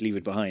weapon, they just leave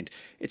it behind.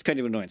 It's kind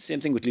of annoying.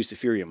 Same thing with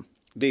Luciferium.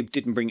 They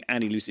didn't bring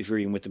any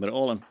Luciferium with them at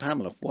all. And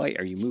Pamela, why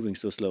are you moving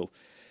so slow?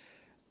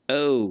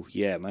 Oh,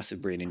 yeah,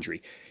 massive brain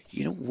injury.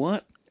 You know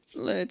what?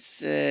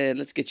 Let's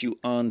get you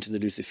on to the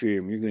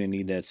Luciferium. You're going to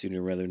need that sooner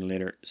rather than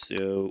later.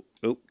 So,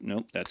 oh,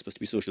 no, that's supposed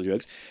to be social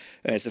drugs.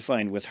 So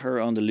fine, with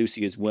her on the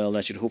Lucy as well,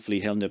 that should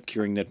hopefully end up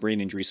curing that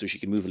brain injury so she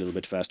can move a little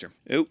bit faster.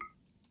 Oh,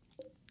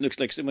 looks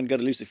like someone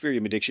got a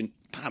Luciferium addiction.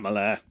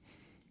 Pamela.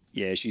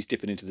 Yeah, she's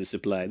dipping into the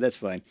supply. That's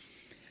fine.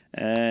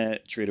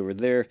 Trade over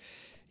there.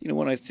 You know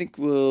what, I think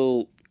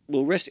we'll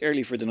rest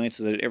early for the night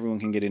so that everyone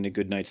can get in a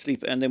good night's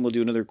sleep, and then we'll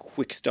do another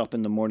quick stop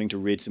in the morning to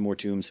raid some more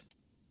tombs.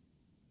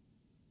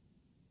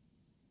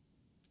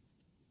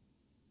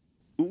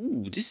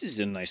 this is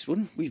a nice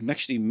one. We've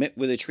actually met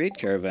with a trade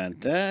caravan.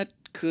 That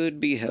could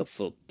be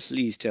helpful.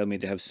 Please tell me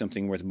they have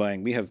something worth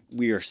buying.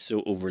 We are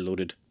so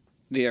overloaded.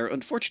 They are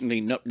unfortunately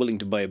not willing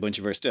to buy a bunch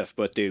of our stuff,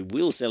 but they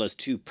will sell us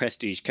 2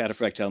 prestige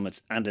cataphract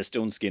helmets and a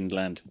stone-skinned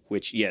land,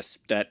 which, yes,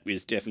 that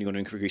is definitely going to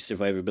increase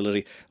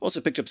survivability.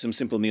 Also picked up some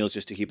simple meals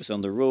just to keep us on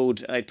the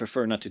road. I'd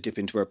prefer not to dip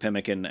into our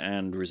pemmican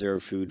and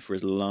reserve food for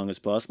as long as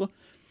possible.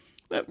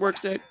 That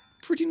works out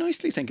pretty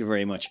nicely, thank you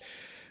very much.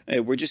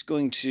 We're just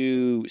going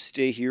to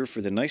stay here for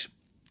the night.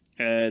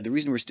 The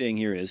reason we're staying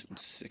here is, 1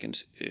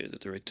 second, is that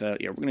the right tile?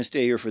 Yeah, we're going to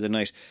stay here for the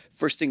night.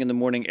 First thing in the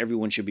morning,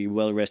 everyone should be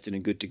well rested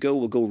and good to go.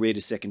 We'll go raid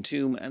a second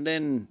tomb, and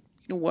then,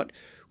 you know what?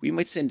 We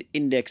might send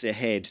Index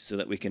ahead so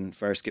that we can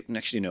fire skip.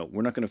 Actually, no,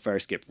 we're not going to fire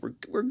skip.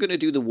 We're going to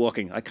do the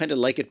walking. I kind of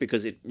like it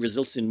because it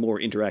results in more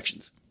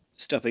interactions.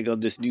 Stopping on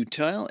this new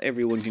tile,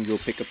 everyone can go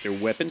pick up their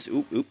weapons.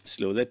 Oop,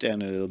 slow that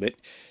down a little bit.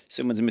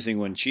 Someone's missing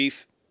one,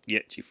 Chief. Yeah,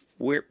 Chief,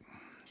 where?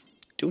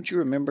 Don't you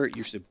remember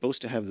you're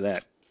supposed to have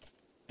that?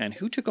 And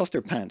who took off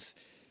their pants?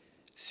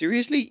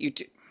 Seriously?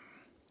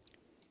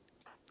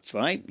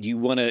 Fine. You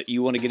wanna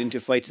get into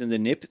fights in the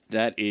nip?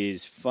 That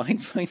is fine.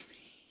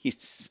 You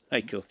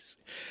psychos.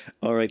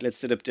 Alright, let's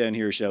sit up down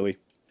here, shall we?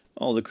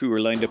 All the crew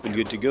are lined up and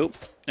good to go.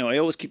 Now, I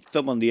always keep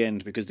thumb on the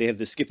end because they have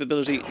the skip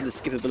ability, and the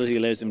skip ability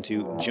allows them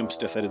to jump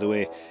stuff out of the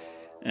way.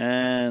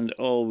 And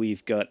all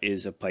we've got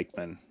is a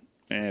pikeman.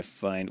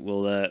 Fine.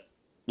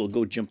 We'll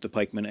go jump the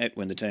pikeman out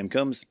when the time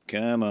comes.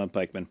 Come on,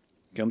 pikeman.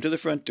 Come to the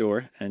front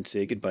door and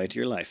say goodbye to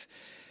your life.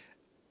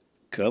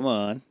 Come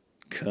on.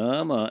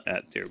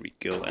 There we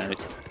go.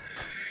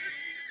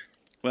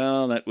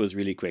 Well, that was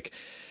really quick.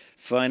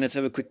 Fine, let's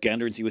have a quick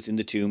gander and see what's in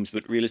the tombs,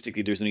 but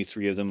realistically there's only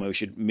 3 of them. I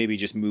should maybe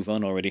just move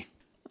on already.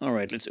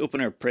 Alright, let's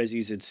open our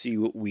prezzies and see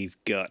what we've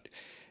got.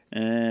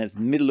 The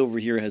middle over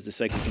here has the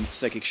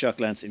psychic shock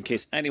lance in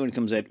case anyone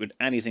comes out with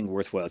anything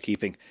worthwhile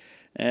keeping.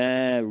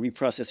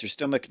 Reprocessor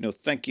stomach, no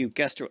thank you.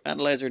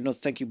 Gastroanalyzer, no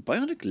thank you.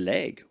 Bionic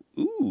leg,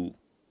 ooh.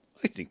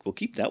 I think we'll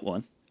keep that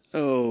one.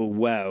 Oh,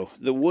 wow.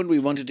 The one we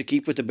wanted to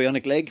keep with the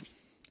bionic leg?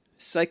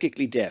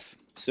 Psychically deaf.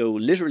 So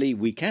literally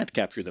we can't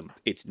capture them.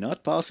 It's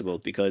not possible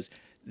because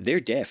they're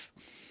deaf.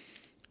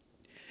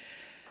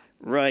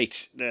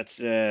 Right.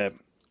 That's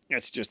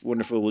just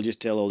wonderful. We'll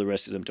just tell all the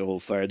rest of them to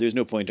hold fire. There's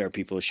no point our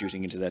people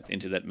shooting into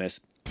that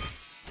mess.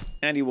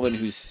 Anyone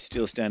who's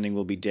still standing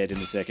will be dead in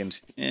a second.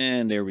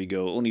 And there we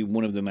go. Only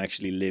one of them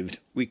actually lived.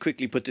 We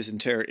quickly put this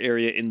entire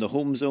area in the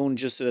home zone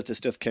just so that the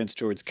stuff counts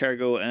towards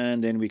cargo.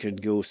 And then we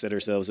could go set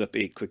ourselves up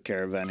a quick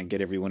caravan and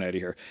get everyone out of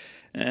here.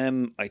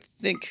 I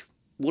think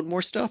one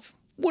more stop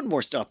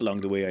along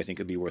the way I think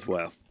would be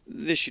worthwhile.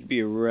 This should be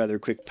a rather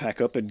quick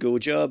pack up and go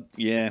job.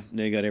 Yeah,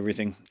 they got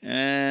everything.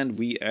 And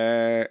we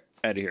are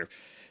out of here.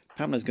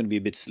 Pamela's going to be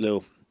a bit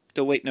slow.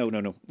 Oh, wait, no.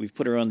 We've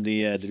put her on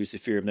the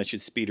Luciferium. That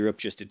should speed her up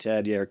just a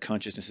tad. Yeah, her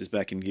consciousness is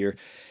back in gear.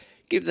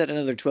 Give that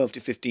another 12 to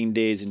 15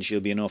 days and she'll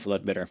be an awful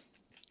lot better.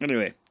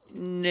 Anyway,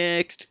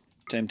 next.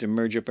 Time to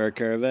merge up our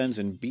caravans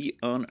and be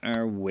on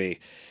our way.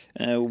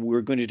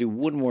 We're going to do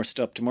one more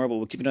stop tomorrow, but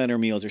we'll keep an eye on our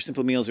meals. Our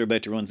simple meals are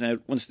about to run out.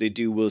 Once they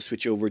do, we'll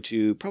switch over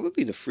to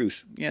probably the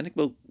fruit. Yeah, I think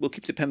we'll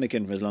keep the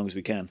pemmican for as long as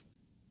we can.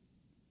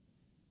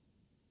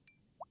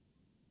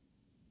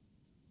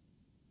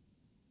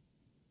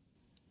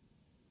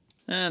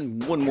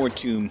 And one more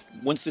tomb.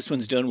 Once this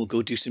one's done, we'll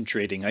go do some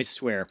trading, I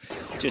swear.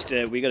 Just,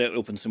 we gotta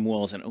open some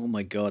walls, and oh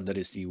my god, that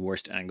is the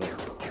worst angle.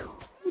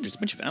 Ooh, there's a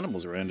bunch of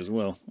animals around as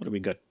well. What do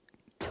we got?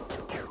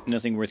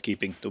 Nothing worth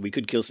keeping, though we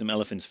could kill some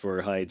elephants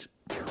for hides.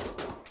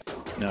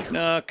 Knock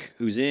knock,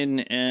 who's in?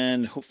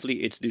 And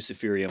hopefully it's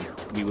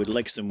Luciferium. We would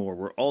like some more.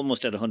 We're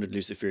almost at 100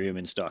 Luciferium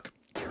in stock.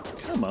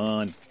 Come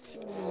on.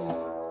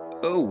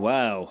 Oh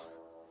wow.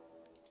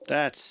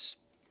 That's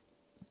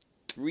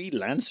 3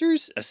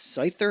 Lancers, a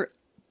Scyther,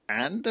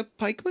 and a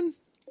Pikeman?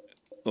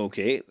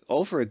 Okay,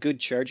 all for a good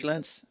charge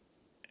lance,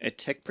 a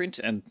tech print,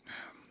 and...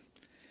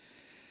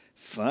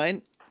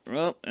 Fine.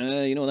 Well,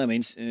 you know what that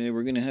means.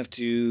 We're going to have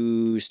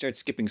to start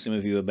skipping some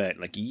of you about.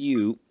 Like,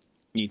 you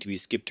need to be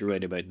skipped to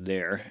right about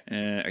there.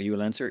 Are you a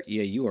Lancer?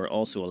 Yeah, you are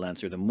also a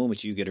Lancer. The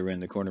moment you get around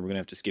the corner, we're going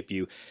to have to skip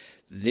you.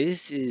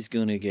 This is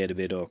going to get a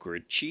bit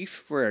awkward.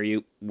 Chief, where are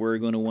you? We're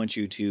going to want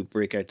you to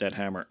break out that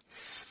hammer.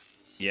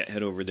 Yeah,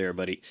 head over there,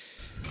 buddy.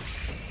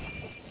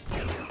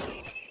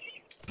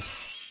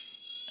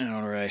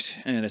 Alright,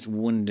 and that's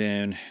 1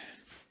 down.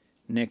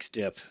 Next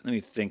up, let me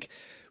think.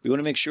 We want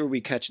to make sure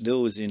we catch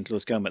those in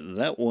close combat.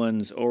 That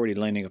one's already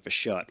lining up a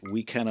shot.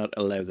 We cannot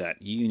allow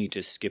that. You need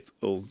to skip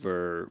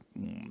over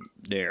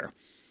there.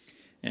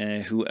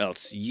 Who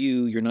else?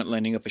 You're not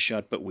lining up a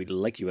shot, but we'd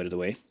like you out of the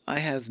way. I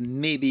have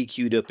maybe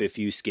queued up a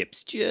few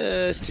skips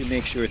just to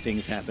make sure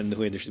things happen the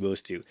way they're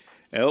supposed to.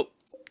 Oh,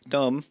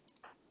 Thumb.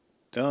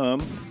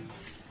 Oh,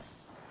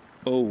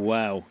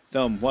 wow.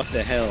 Thumb, what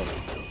the hell?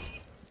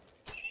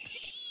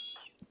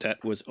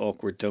 That was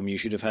awkward, Thumb. You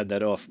should have had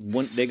that off.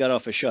 They got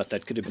off a shot.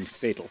 That could have been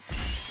fatal.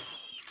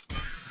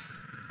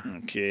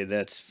 Okay,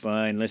 that's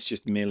fine. Let's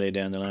just melee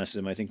down the last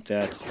of them. I think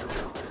that's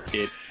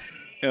it.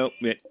 Oh,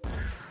 wait.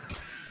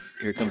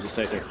 Here comes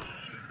the Scyther.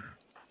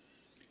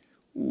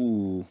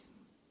 Ooh.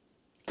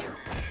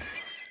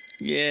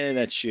 Yeah,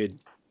 that should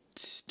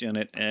stun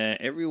it.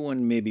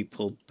 Everyone maybe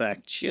pull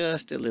back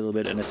just a little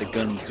bit and let the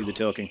guns do the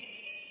talking.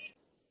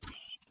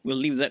 We'll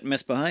leave that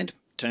mess behind.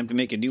 Time to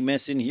make a new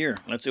mess in here.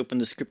 Let's open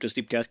the crypto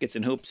sleep caskets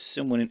and hope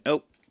someone in...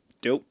 Oh,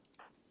 dope.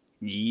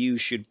 You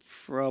should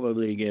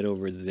probably get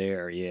over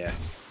there, yeah.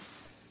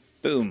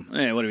 Boom.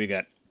 What do we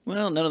got?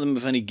 Well, none of them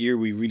have any gear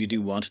we really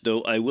do want,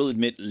 though I will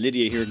admit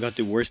Lydia here got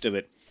the worst of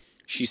it.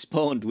 She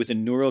spawned with a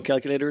neural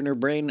calculator in her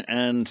brain,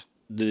 and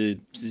the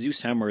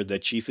Zeus hammer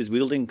that Chief is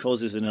wielding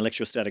causes an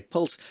electrostatic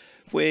pulse,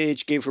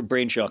 which gave her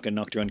brain shock and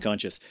knocked her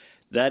unconscious.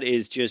 That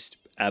is just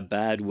a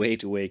bad way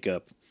to wake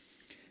up.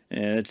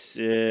 Let's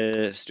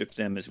strip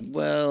them as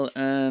well,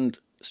 and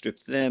strip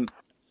them,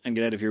 and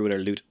get out of here with our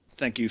loot.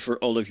 Thank you for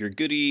all of your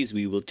goodies,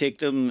 we will take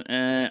them.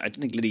 I don't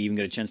think Lydia even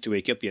got a chance to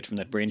wake up yet from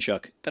that brain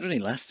shock. That only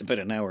lasts about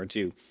an hour or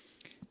two.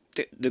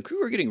 The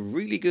crew are getting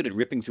really good at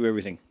ripping through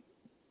everything.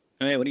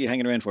 Hey, what are you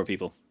hanging around for,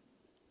 people?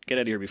 Get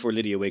out of here before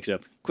Lydia wakes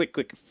up. Quick,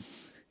 quick.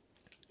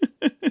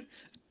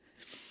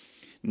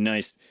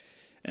 Nice.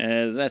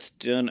 That's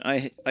done.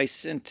 I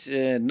sent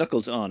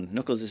Knuckles on.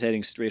 Knuckles is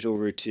heading straight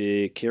over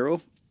to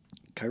Cairo?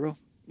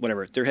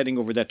 Whatever. They're heading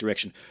over that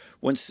direction.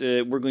 Once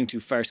we're going to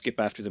fire skip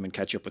after them and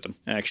catch up with them.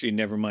 Actually,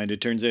 never mind.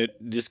 It turns out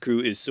this crew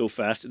is so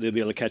fast they'll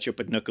be able to catch up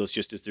with Knuckles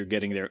just as they're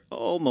getting there.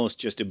 Almost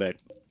just about.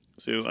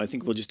 So I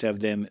think we'll just have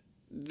them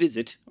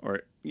visit,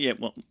 or yeah,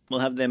 well,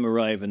 we'll have them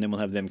arrive and then we'll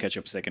have them catch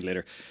up a second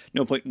later.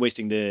 No point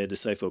wasting the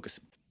side focus.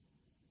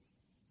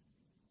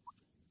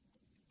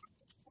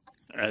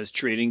 As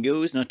trading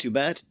goes, not too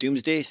bad.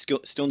 Doomsday,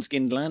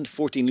 stone-skinned land,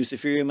 14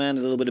 Luciferium and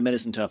a little bit of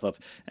medicine top-up.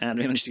 And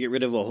we managed to get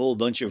rid of a whole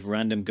bunch of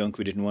random gunk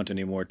we didn't want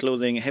anymore.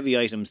 Clothing, heavy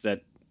items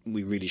that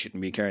we really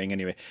shouldn't be carrying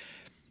anyway.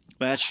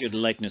 That should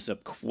lighten us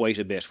up quite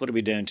a bit. What are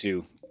we down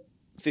to?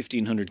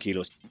 1,500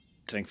 kilos,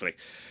 thankfully.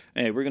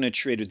 We're going to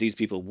trade with these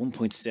people.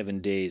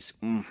 1.7 days.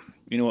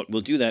 You know what?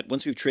 We'll do that.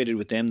 Once we've traded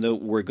with them, though,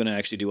 we're going to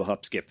actually do a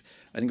hop skip.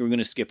 I think we're going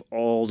to skip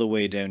all the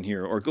way down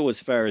here, or go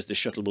as far as the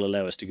shuttle will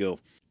allow us to go.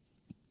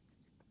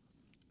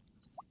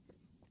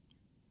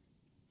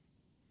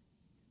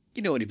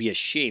 You know, it'd be a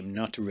shame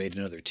not to raid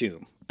another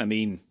tomb. I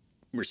mean,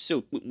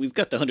 we've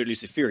got the 100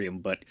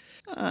 Luciferium, but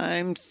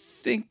I'm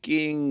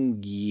thinking,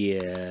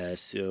 yeah,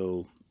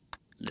 so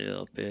a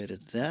little bit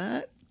of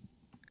that.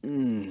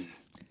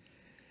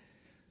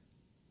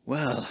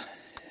 Well,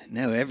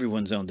 now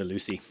everyone's on the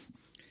Lucy.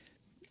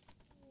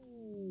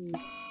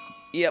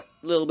 Yep,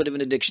 a little bit of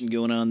an addiction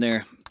going on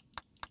there.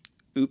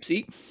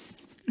 Oopsie.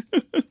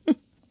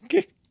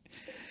 Okay.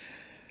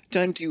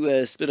 Time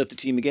to split up the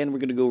team again. We're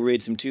going to go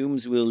raid some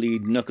tombs. We'll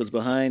lead Knuckles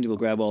behind. We'll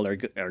grab all our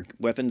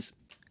weapons.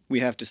 We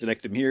have to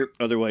select them here,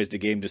 otherwise the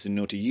game doesn't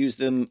know to use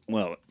them.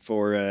 Well,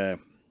 for the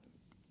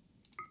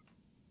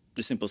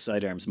simple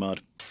sidearms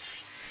mod.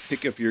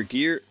 Pick up your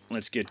gear.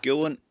 Let's get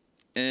going.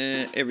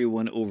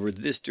 Everyone over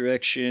this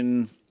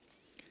direction.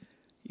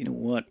 You know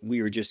what?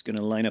 We are just going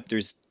to line up.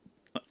 There's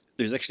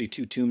actually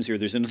two tombs here.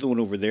 There's another one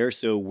over there,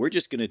 so we're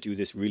just going to do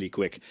this really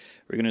quick.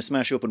 We're going to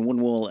smash open one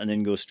wall and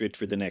then go straight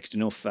for the next.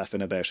 No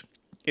faffing about.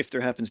 If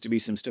there happens to be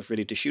some stuff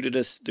ready to shoot at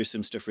us, there's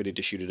some stuff ready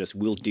to shoot at us.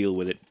 We'll deal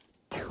with it.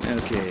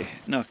 Okay,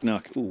 knock,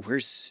 knock. Ooh,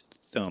 where's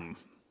Thumb?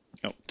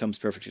 Oh, Thumb's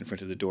perfect in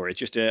front of the door. It's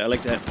just, I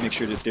like to make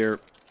sure that they're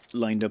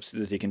lined up so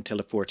that they can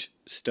teleport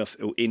stuff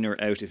in or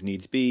out if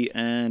needs be,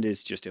 and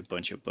it's just a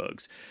bunch of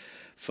bugs.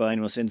 Fine,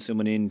 we'll send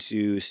someone in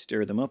to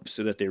stir them up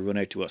so that they run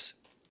out to us.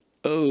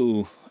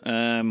 Oh,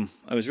 I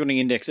was running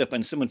index up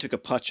and someone took a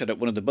pot shot at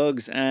one of the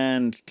bugs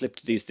and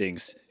clipped these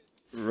things.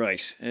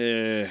 Right,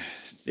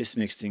 this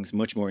makes things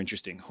much more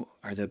interesting.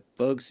 Are the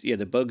bugs? Yeah,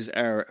 the bugs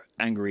are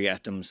angry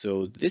at them,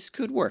 so this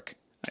could work.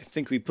 I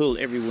think we pull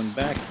everyone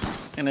back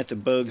and let the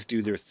bugs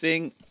do their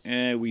thing.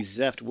 We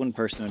zapped one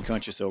person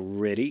unconscious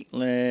already.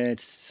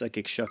 Let's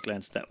Psychic Shock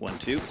Lance that one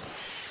too.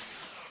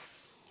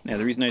 Now,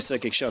 the reason I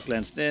Psychic Shock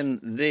Lance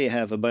them, they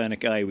have a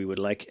bionic eye we would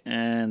like,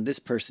 and this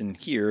person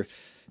here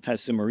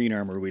has some marine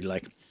armor we'd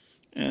like.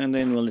 And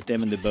then we'll let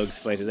them and the bugs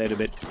fight it out a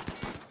bit.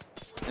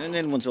 And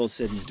then once all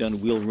said and done,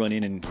 we'll run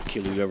in and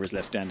kill whoever's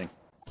left standing.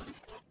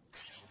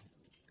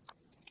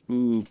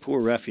 Ooh,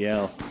 poor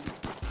Raphael.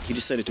 He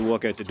decided to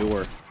walk out the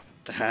door.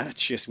 That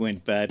just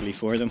went badly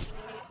for them.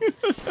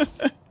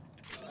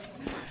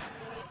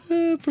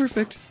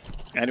 Perfect.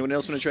 Anyone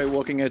else want to try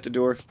walking out the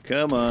door?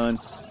 Come on.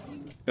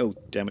 Oh,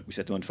 damn it, we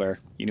set them on fire.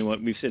 You know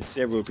what, we've set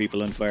several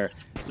people on fire.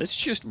 Let's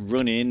just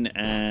run in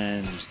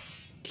and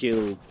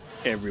kill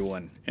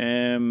everyone.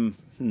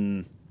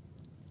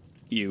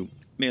 You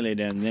melee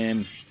down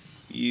them.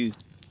 You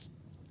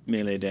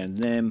melee down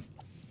them.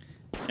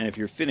 And if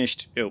you're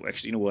finished... Oh,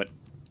 actually, you know what?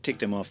 Take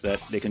them off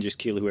that. They can just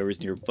kill whoever's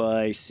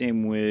nearby.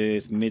 Same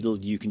with middle.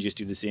 You can just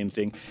do the same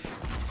thing.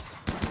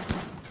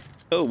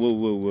 Oh, whoa,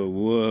 whoa, whoa,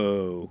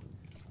 whoa.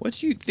 What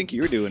do you think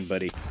you're doing,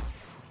 buddy?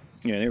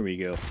 Yeah, there we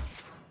go.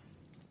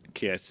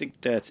 Okay, I think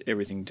that's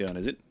everything done,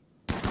 is it?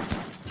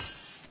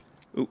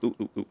 Ooh, ooh,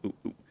 ooh, ooh, ooh,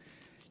 ooh.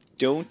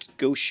 Don't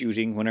go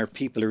shooting when our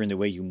people are in the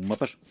way, you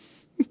muppet.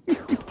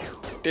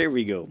 There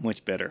we go,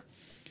 much better.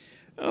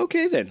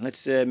 Okay then,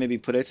 let's maybe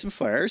put out some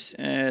fires,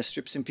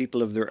 strip some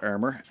people of their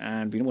armor,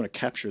 and we don't want to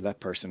capture that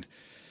person.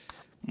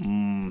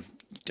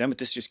 Damn it,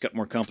 this just got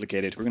more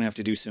complicated. We're going to have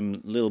to do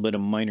some little bit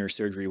of minor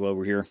surgery while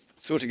we're here.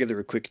 Throw together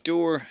a quick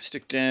door,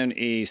 stick down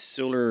a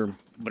solar,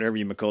 whatever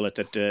you may call it,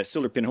 that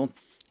solar pinhole.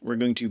 We're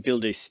going to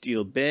build a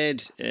steel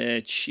bed.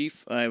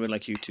 Chief, I would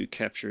like you to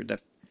capture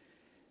that.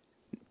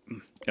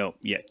 Oh,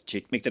 yeah,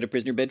 make that a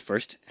prisoner bed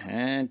first,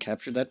 and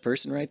capture that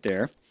person right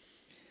there.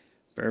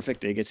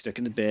 Perfect, they get stuck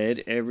in the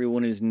bed.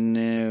 Everyone is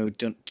now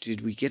done.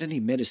 Did we get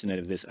any medicine out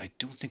of this? I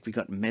don't think we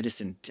got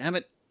medicine. Damn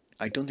it.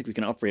 I don't think we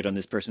can operate on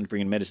this person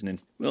bringing medicine in.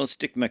 We'll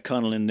stick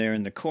McConnell in there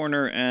in the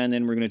corner, and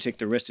then we're going to take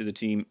the rest of the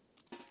team,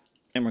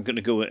 and we're going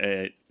to go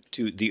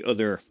to the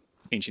other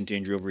Ancient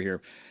Danger over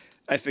here.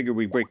 I figure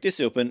we break this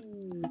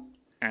open,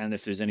 and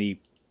if there's any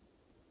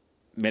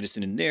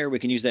medicine in there, we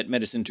can use that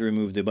medicine to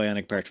remove the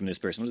bionic part from this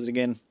person. What is it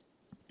again?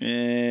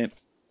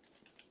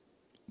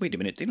 Wait a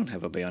minute, they don't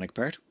have a bionic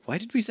part. Why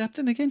did we zap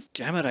them again?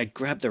 Damn it, I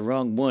grabbed the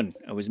wrong one.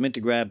 I was meant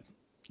to grab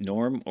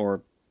Norm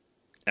or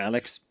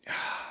Alex.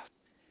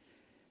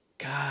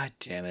 God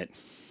damn it.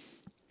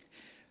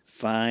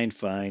 Fine.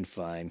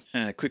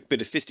 Quick bit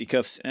of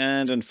fisticuffs,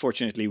 and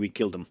unfortunately we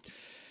killed them.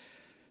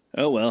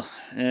 Oh well,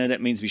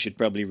 that means we should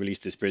probably release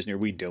this prisoner.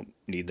 We don't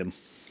need them.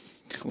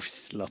 That was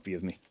sloppy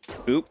of me.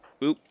 Oop.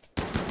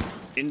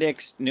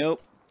 Index, no.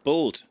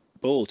 Bolt.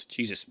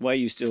 Jesus, why are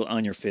you still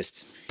on your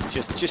fists?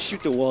 Just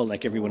shoot the wall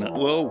like everyone else.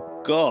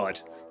 Whoa, God.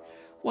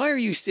 Why are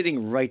you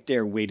sitting right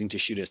there waiting to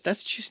shoot us?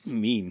 That's just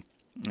mean.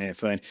 Yeah,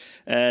 fine.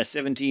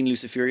 17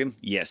 Luciferium,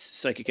 yes.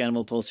 Psychic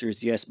Animal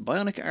Pulsars, yes.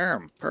 Bionic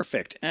Arm,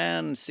 perfect.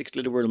 And 6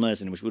 Little World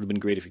Medicine, which would have been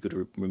great if we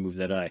could remove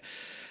that eye.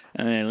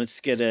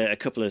 Let's get a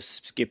couple of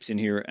skips in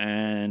here,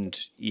 and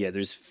yeah,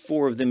 there's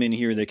 4 of them in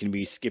here that can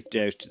be skipped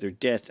out to their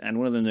death, and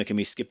one of them that can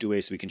be skipped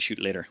away so we can shoot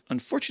later.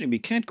 Unfortunately, we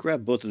can't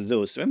grab both of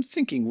those, so I'm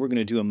thinking we're going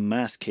to do a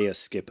mass chaos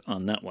skip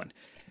on that one.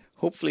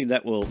 Hopefully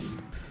that will...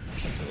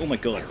 Oh my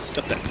god,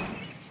 stop that.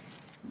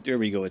 There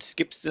we go, it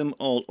skips them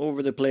all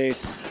over the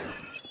place.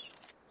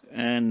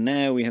 And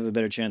now we have a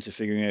better chance of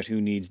figuring out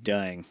who needs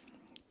dying.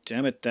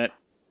 Damn it, that...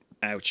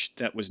 Ouch,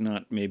 that was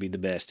not maybe the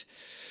best.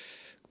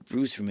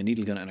 Bruise from a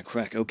needle gun and a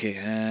crack. Okay,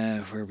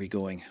 where are we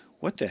going?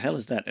 What the hell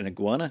is that? An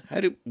iguana?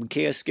 How did we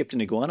chaos skipped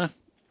an iguana?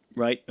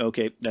 Right,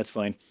 okay, that's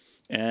fine.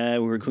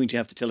 We're going to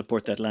have to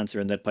teleport that Lancer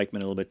and that pikeman a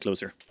little bit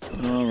closer.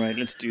 Alright,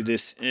 let's do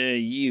this.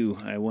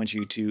 I want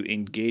you to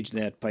engage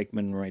that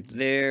pikeman right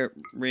there.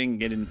 Ring,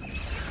 get in.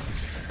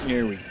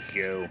 There we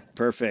go.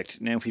 Perfect.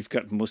 Now we've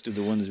got most of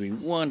the ones we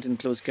want in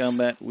close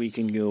combat, we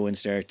can go and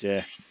start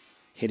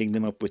hitting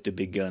them up with the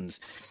big guns.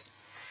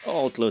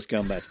 All close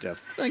combat stuff.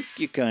 Thank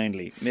you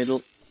kindly.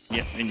 Middle.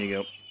 Yep, in you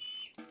go.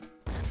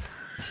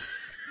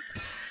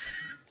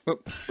 Oh,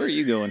 where are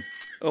you going?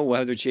 Oh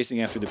wow, they're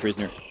chasing after the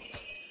prisoner.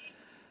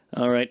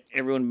 Alright,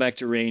 everyone back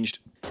to ranged.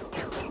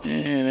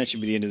 And that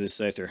should be the end of this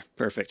scyther.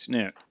 Perfect.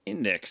 Now,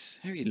 Index.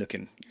 How are you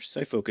looking? Your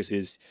sight focus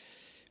is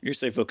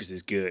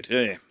good.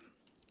 Hey.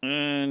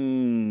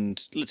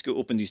 And let's go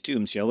open these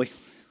tombs, shall we?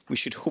 We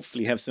should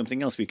hopefully have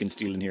something else we can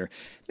steal in here.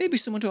 Maybe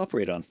someone to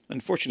operate on.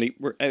 Unfortunately,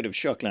 we're out of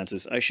shock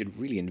lances. I should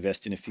really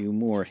invest in a few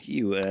more.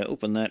 You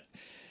open that.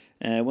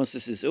 Once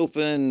this is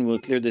open, we'll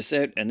clear this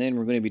out, and then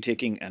we're going to be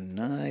taking a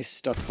nice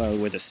stockpile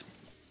with us.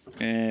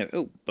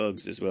 Oh,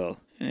 bugs as well.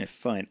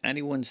 Fine.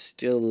 Anyone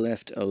still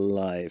left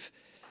alive?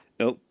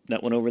 Oh,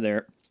 that one over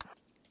there.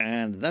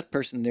 And that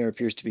person there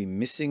appears to be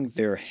missing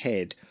their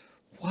head.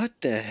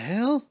 What the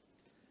hell?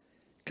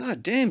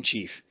 God damn,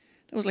 Chief.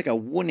 That was like a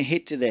one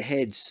hit to the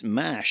head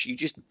smash. You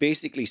just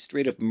basically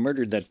straight up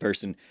murdered that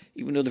person,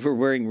 even though they were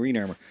wearing green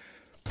armor.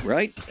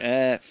 Right,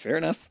 fair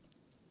enough.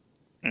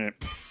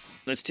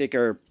 Let's take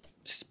our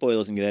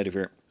spoils and get out of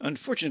here.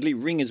 Unfortunately,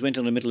 Ring has went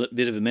on a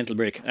bit of a mental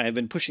break. I've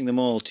been pushing them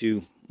all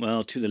to,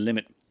 well, to the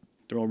limit.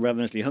 They're all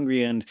ravenously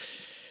hungry, and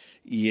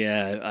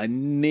yeah, I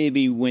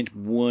maybe went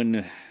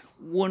one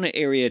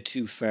area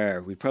too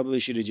far. We probably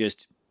should have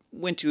just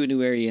went to a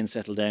new area and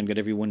settled down, got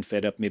everyone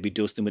fed up, maybe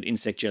dosed them with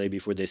insect jelly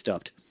before they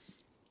stopped.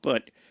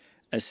 But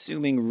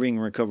assuming Ring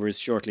recovers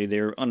shortly,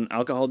 they're on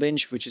alcohol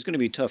binge, which is going to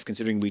be tough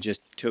considering we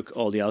just took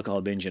all the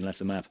alcohol binge and left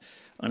the map.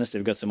 Unless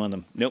they've got some on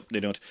them. Nope, they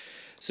don't.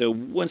 So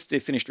once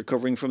they've finished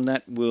recovering from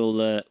that,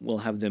 we'll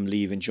have them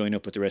leave and join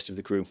up with the rest of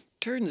the crew.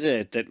 Turns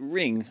out that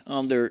Ring,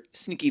 on their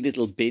sneaky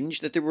little binge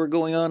that they were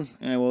going on,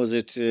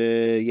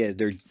 yeah,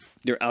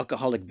 their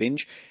alcoholic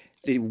binge,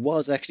 there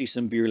was actually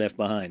some beer left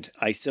behind.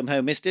 I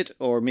somehow missed it,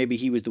 or maybe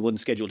he was the one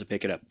scheduled to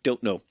pick it up.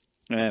 Don't know.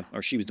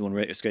 Or she was the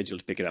one scheduled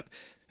to pick it up.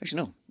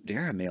 Actually, no, they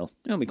are a male.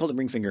 No, we called him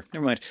Ringfinger.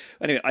 Never mind.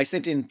 Anyway, I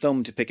sent in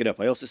Thumb to pick it up.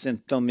 I also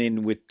sent Thumb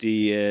in with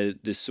the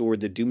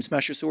sword, the Doom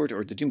Smasher sword,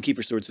 or the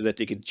Doomkeeper sword, so that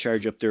they could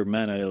charge up their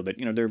mana a little bit.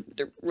 You know,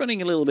 they're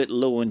running a little bit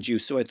low on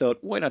juice, so I thought,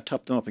 why not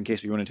top them up in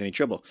case we run into any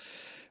trouble?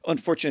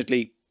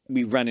 Unfortunately,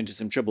 we ran into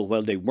some trouble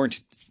while they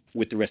weren't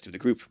with the rest of the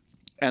group.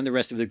 And the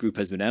rest of the group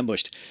has been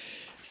ambushed.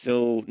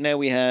 So now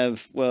we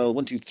have, well,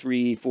 1, 2,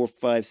 3, 4,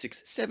 5,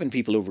 6, 7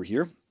 people over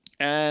here.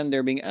 And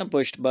they're being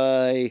ambushed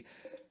by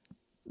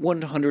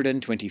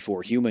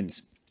 124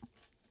 humans.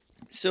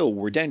 So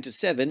we're down to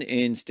 7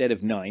 instead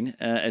of 9.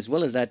 As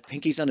well as that,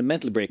 Pinky's on a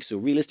mental break. So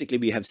realistically,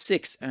 we have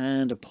 6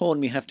 and a pawn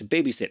we have to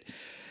babysit.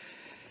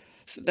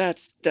 So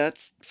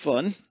that's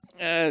fun.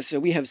 So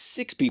we have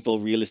 6 people,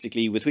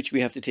 realistically, with which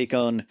we have to take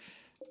on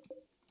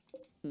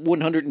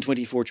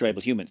 124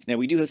 tribal humans. Now,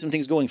 we do have some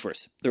things going for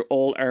us. They're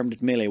all armed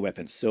with melee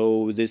weapons,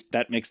 so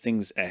that makes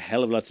things a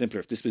hell of a lot simpler.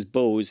 If this was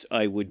bows,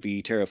 I would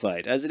be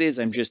terrified. As it is,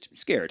 I'm just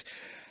scared.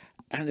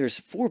 And there's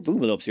 4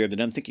 boomalopes here that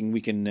I'm thinking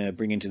we can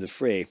bring into the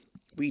fray.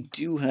 We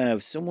do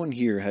have someone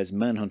here has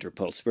Manhunter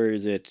Pulse. Where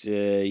is it?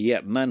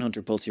 Yeah,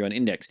 Manhunter Pulse here on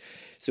Index.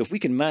 So if we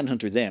can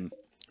Manhunter them,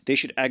 they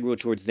should aggro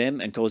towards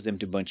them and cause them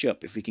to bunch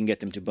up. If we can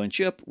get them to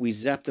bunch up, we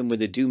zap them with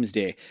a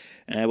Doomsday.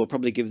 We'll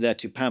probably give that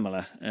to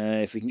Pamela.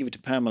 If we can give it to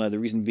Pamela, the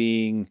reason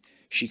being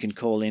she can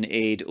call in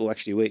aid. Oh,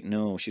 actually, wait,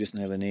 no, she doesn't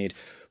have an aid.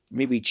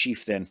 Maybe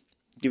Chief then.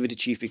 Give it to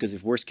Chief because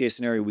if worst case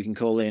scenario, we can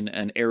call in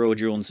an arrow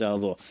drone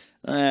salvo.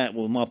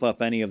 We'll mop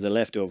up any of the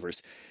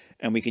leftovers.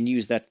 And we can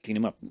use that to clean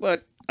them up.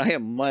 But I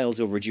am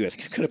miles overdue. I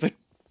think I've got about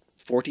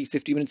 40,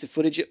 50 minutes of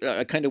footage.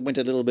 I kind of went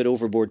a little bit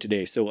overboard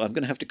today, so I'm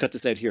going to have to cut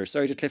this out here.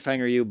 Sorry to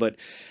cliffhanger you, but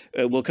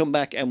we'll come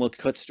back and we'll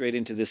cut straight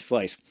into this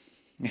fight.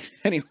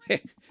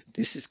 Anyway,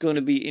 this is going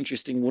to be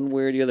interesting one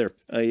way or the other.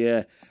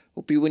 I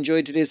hope you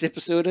enjoyed today's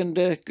episode, and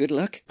good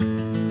luck.